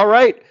 Nate. All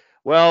right.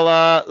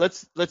 Well,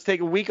 let's take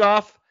a week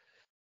off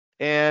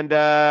and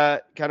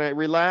kind of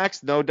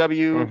relax. No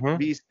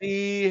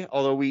WBC,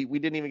 although we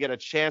didn't even get a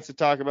chance to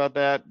talk about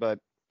that, but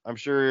I'm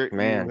sure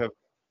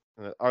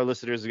our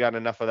listeners have gotten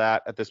enough of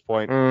that at this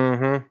point.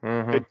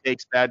 Good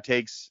takes, bad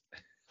takes,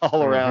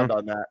 all around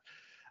on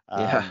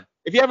that.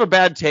 If you have a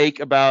bad take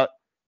about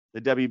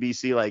the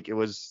WBC, like it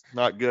was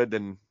not good,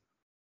 then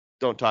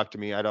don't talk to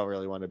me. I don't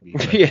really want to be.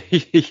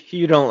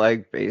 You don't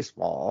like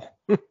baseball.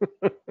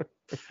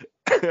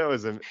 That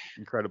was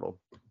incredible.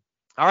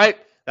 All right,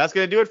 that's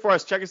going to do it for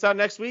us. Check us out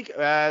next week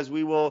as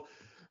we will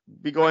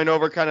be going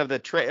over kind of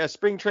the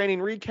spring training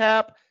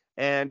recap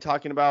and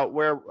talking about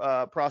where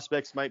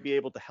prospects might be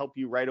able to help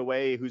you right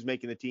away, who's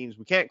making the teams.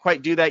 We can't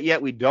quite do that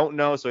yet. We don't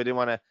know, so I didn't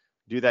want to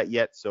do that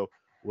yet. So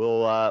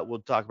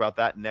we'll talk about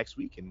that next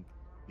week and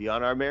be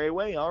on our merry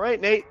way. All right,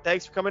 Nate,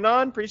 thanks for coming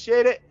on.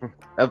 Appreciate it.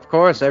 Of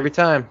course, every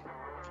time.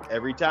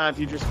 Every time.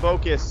 Futures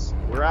Focus.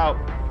 We're out.